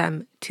love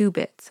them 2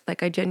 bits.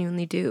 Like I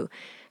genuinely do.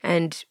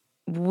 And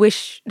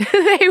wish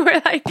they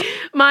were like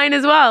mine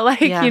as well.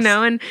 Like, yes.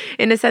 And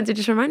in a sense it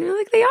just reminded me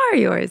like they are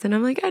yours. And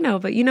I'm like, I know,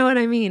 but you know what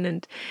I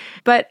mean?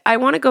 But I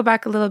want to go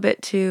back a little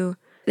bit to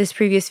this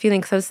previous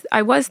feeling, because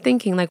I was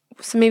thinking like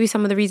maybe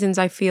some of the reasons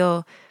I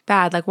feel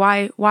bad, like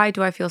why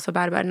do I feel so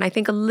bad about it? And I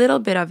think a little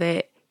bit of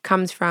it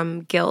comes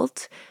from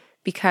guilt,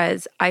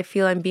 because I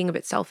feel I'm being a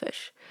bit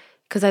selfish,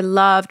 because I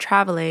love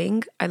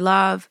traveling. I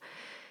love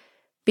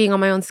being on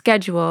my own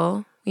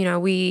schedule.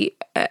 We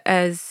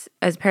as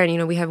a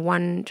parent, we have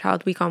one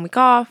child week on, week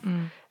off,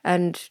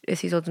 and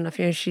Issy's old enough,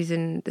 she's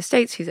in the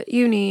States, she's at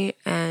uni,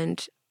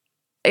 and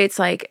it's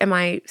like, am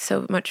I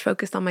so much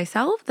focused on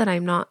myself that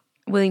I'm not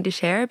willing to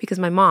share? Because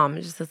my mom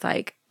is just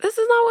like, this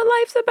is not what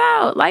life's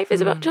about. Life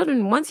is about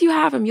children. Once you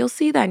have them, you'll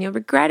see that and you'll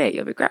regret it.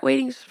 You'll regret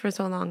waiting for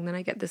so long. And then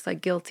I get this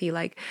like guilty,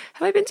 like,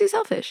 have I been too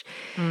selfish?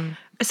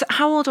 So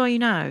how old are you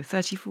now?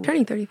 34?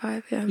 Turning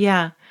 35, yeah.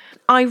 Yeah.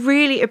 I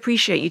really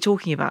appreciate you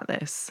talking about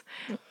this.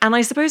 And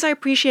I suppose I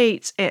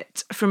appreciate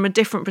it from a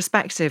different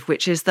perspective,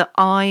 which is that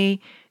I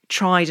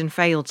tried and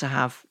failed to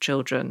have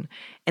children,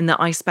 in that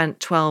I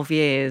spent 12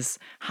 years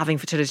having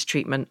fertility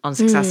treatment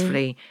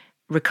unsuccessfully,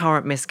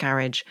 recurrent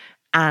miscarriage,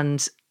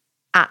 and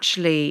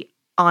actually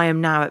I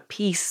am now at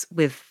peace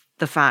with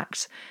the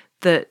fact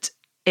that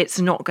it's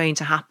not going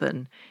to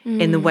happen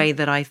in the way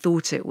that I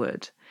thought it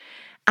would.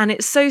 And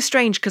it's so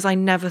strange because I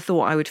never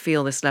thought I would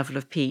feel this level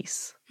of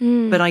peace,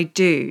 but I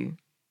do.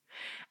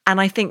 And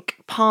I think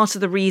part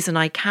of the reason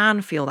I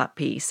can feel that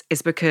peace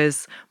is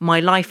because my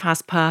life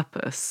has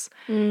purpose,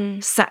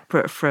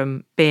 separate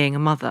from being a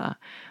mother.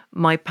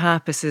 My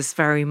purpose is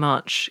very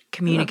much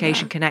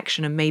communication,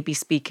 connection, and maybe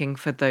speaking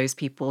for those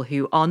people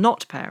who are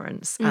not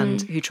parents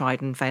and who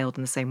tried and failed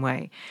in the same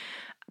way.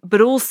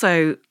 But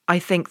also, I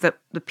think that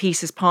the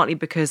piece is partly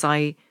because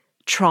I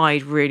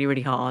tried really,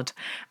 really hard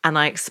and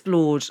I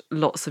explored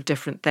lots of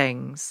different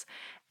things.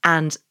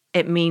 And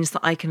it means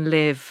that I can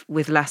live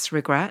with less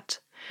regret.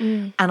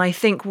 And I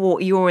think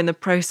what you're in the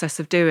process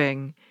of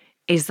doing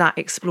is that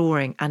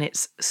exploring, and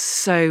it's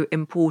so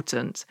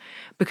important,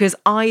 because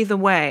either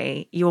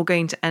way you're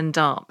going to end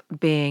up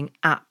being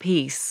at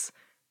peace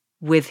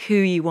with who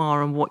you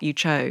are and what you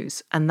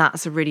chose, and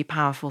that's a really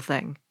powerful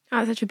thing.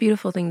 Oh, such a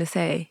beautiful thing to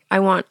say. I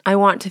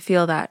want to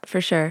feel that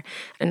for sure.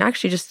 And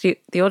actually, just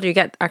the older you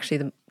get, actually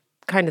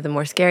the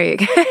more scary it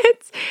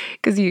gets,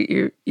 because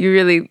you're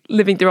really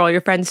living through all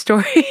your friends'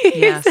 stories.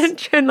 Yes.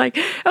 and like,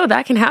 oh,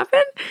 that can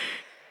happen.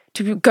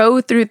 To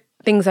go through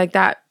things like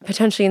that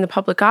potentially in the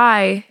public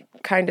eye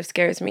kind of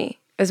scares me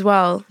as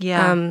well.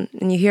 Yeah. And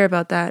you hear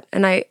about that.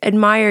 And I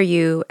admire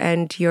you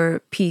and your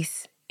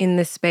peace in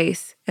this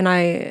space. And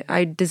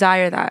I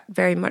desire that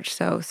very much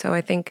so. So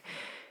I think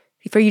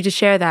for you to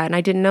share that, and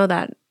I didn't know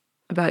that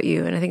about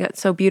you, and I think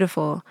that's so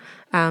beautiful.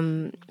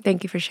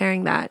 Thank you for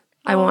sharing that.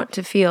 I want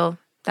to feel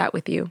that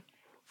with you.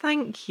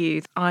 Thank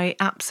you. I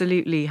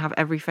absolutely have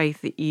every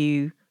faith that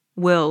you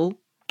will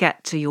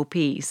get to your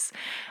peace.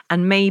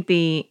 And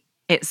maybe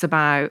it's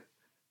about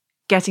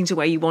getting to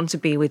where you want to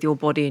be with your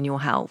body and your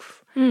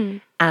health.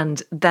 And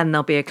then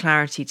there'll be a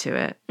clarity to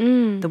it.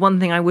 The one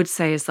thing I would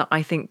say is that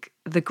I think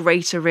the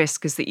greater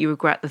risk is that you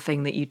regret the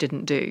thing that you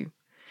didn't do.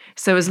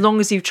 So as long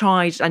as you've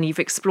tried and you've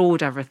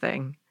explored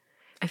everything.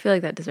 I feel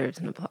like that deserves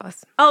an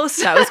applause. Oh,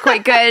 so that was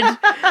quite good.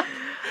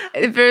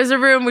 If there was a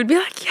room, we'd be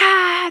like,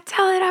 yeah,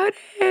 tell it how it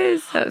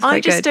is. That was quite I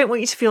just good. don't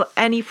want you to feel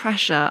any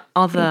pressure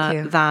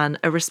other than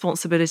a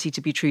responsibility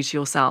to be true to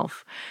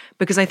yourself,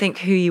 because I think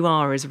who you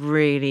are is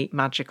really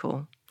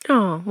magical.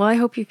 Oh, well, I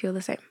hope you feel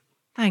the same.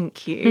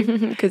 Thank you.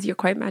 Because you're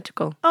quite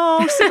magical.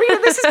 Oh, Sabrina,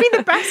 this has been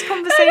the best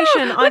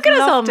conversation. Look at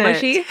us all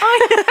mushy.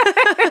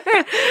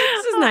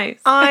 This is nice.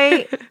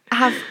 I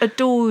have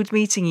adored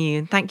meeting you,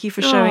 and thank you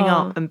for showing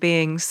up and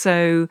being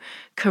so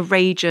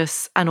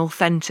courageous and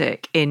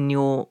authentic in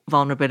your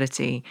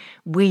vulnerability.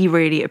 We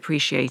really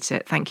appreciate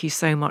it. Thank you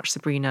so much,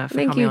 Sabrina, for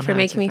coming on. Thank you for How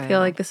making to me Fail. feel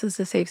like this is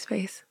a safe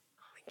space.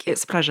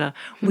 It's a pleasure.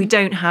 We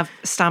don't have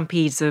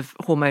stampedes of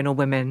hormonal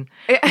women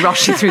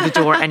rushing through the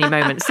door at any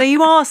moment. So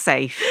you are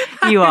safe.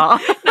 You are.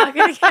 Not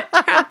going to get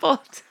trampled.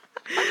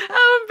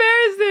 How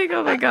embarrassing.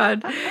 Oh my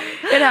God.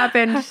 It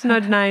happened. Just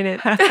not denying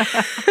it.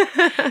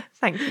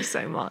 Thank you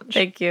so much.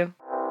 Thank you.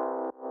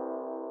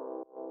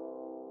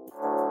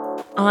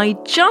 I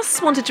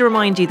just wanted to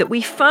remind you that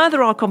we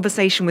further our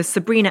conversation with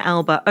Sabrina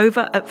ELBA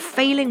over at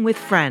Failing with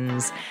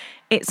Friends.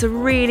 It's a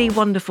really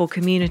wonderful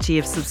community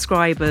of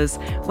subscribers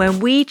where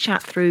we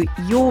chat through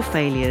your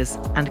failures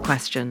and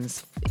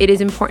questions. It is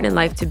important in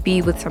life to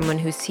be with someone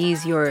who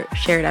sees your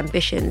shared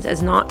ambitions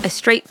as not a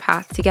straight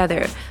path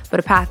together, but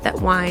a path that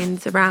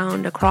winds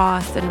around,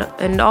 across,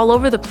 and all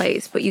over the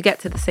place, but you get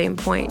to the same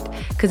point,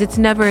 because it's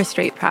never a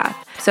straight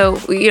path. So,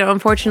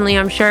 unfortunately,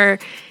 I'm sure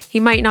he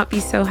might not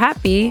be so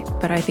happy,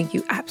 but I think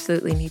you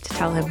absolutely need to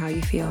tell him how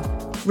you feel.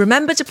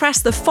 Remember to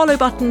press the follow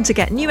button to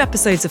get new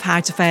episodes of How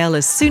to Fail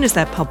as soon as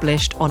they're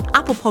published on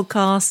Apple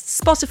Podcasts,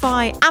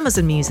 Spotify,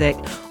 Amazon Music,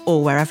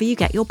 or wherever you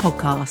get your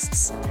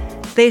podcasts.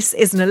 This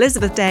is an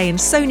Elizabeth Day and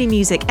Sony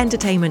Music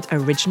Entertainment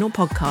original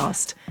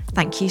podcast.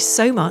 Thank you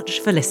so much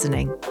for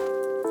listening.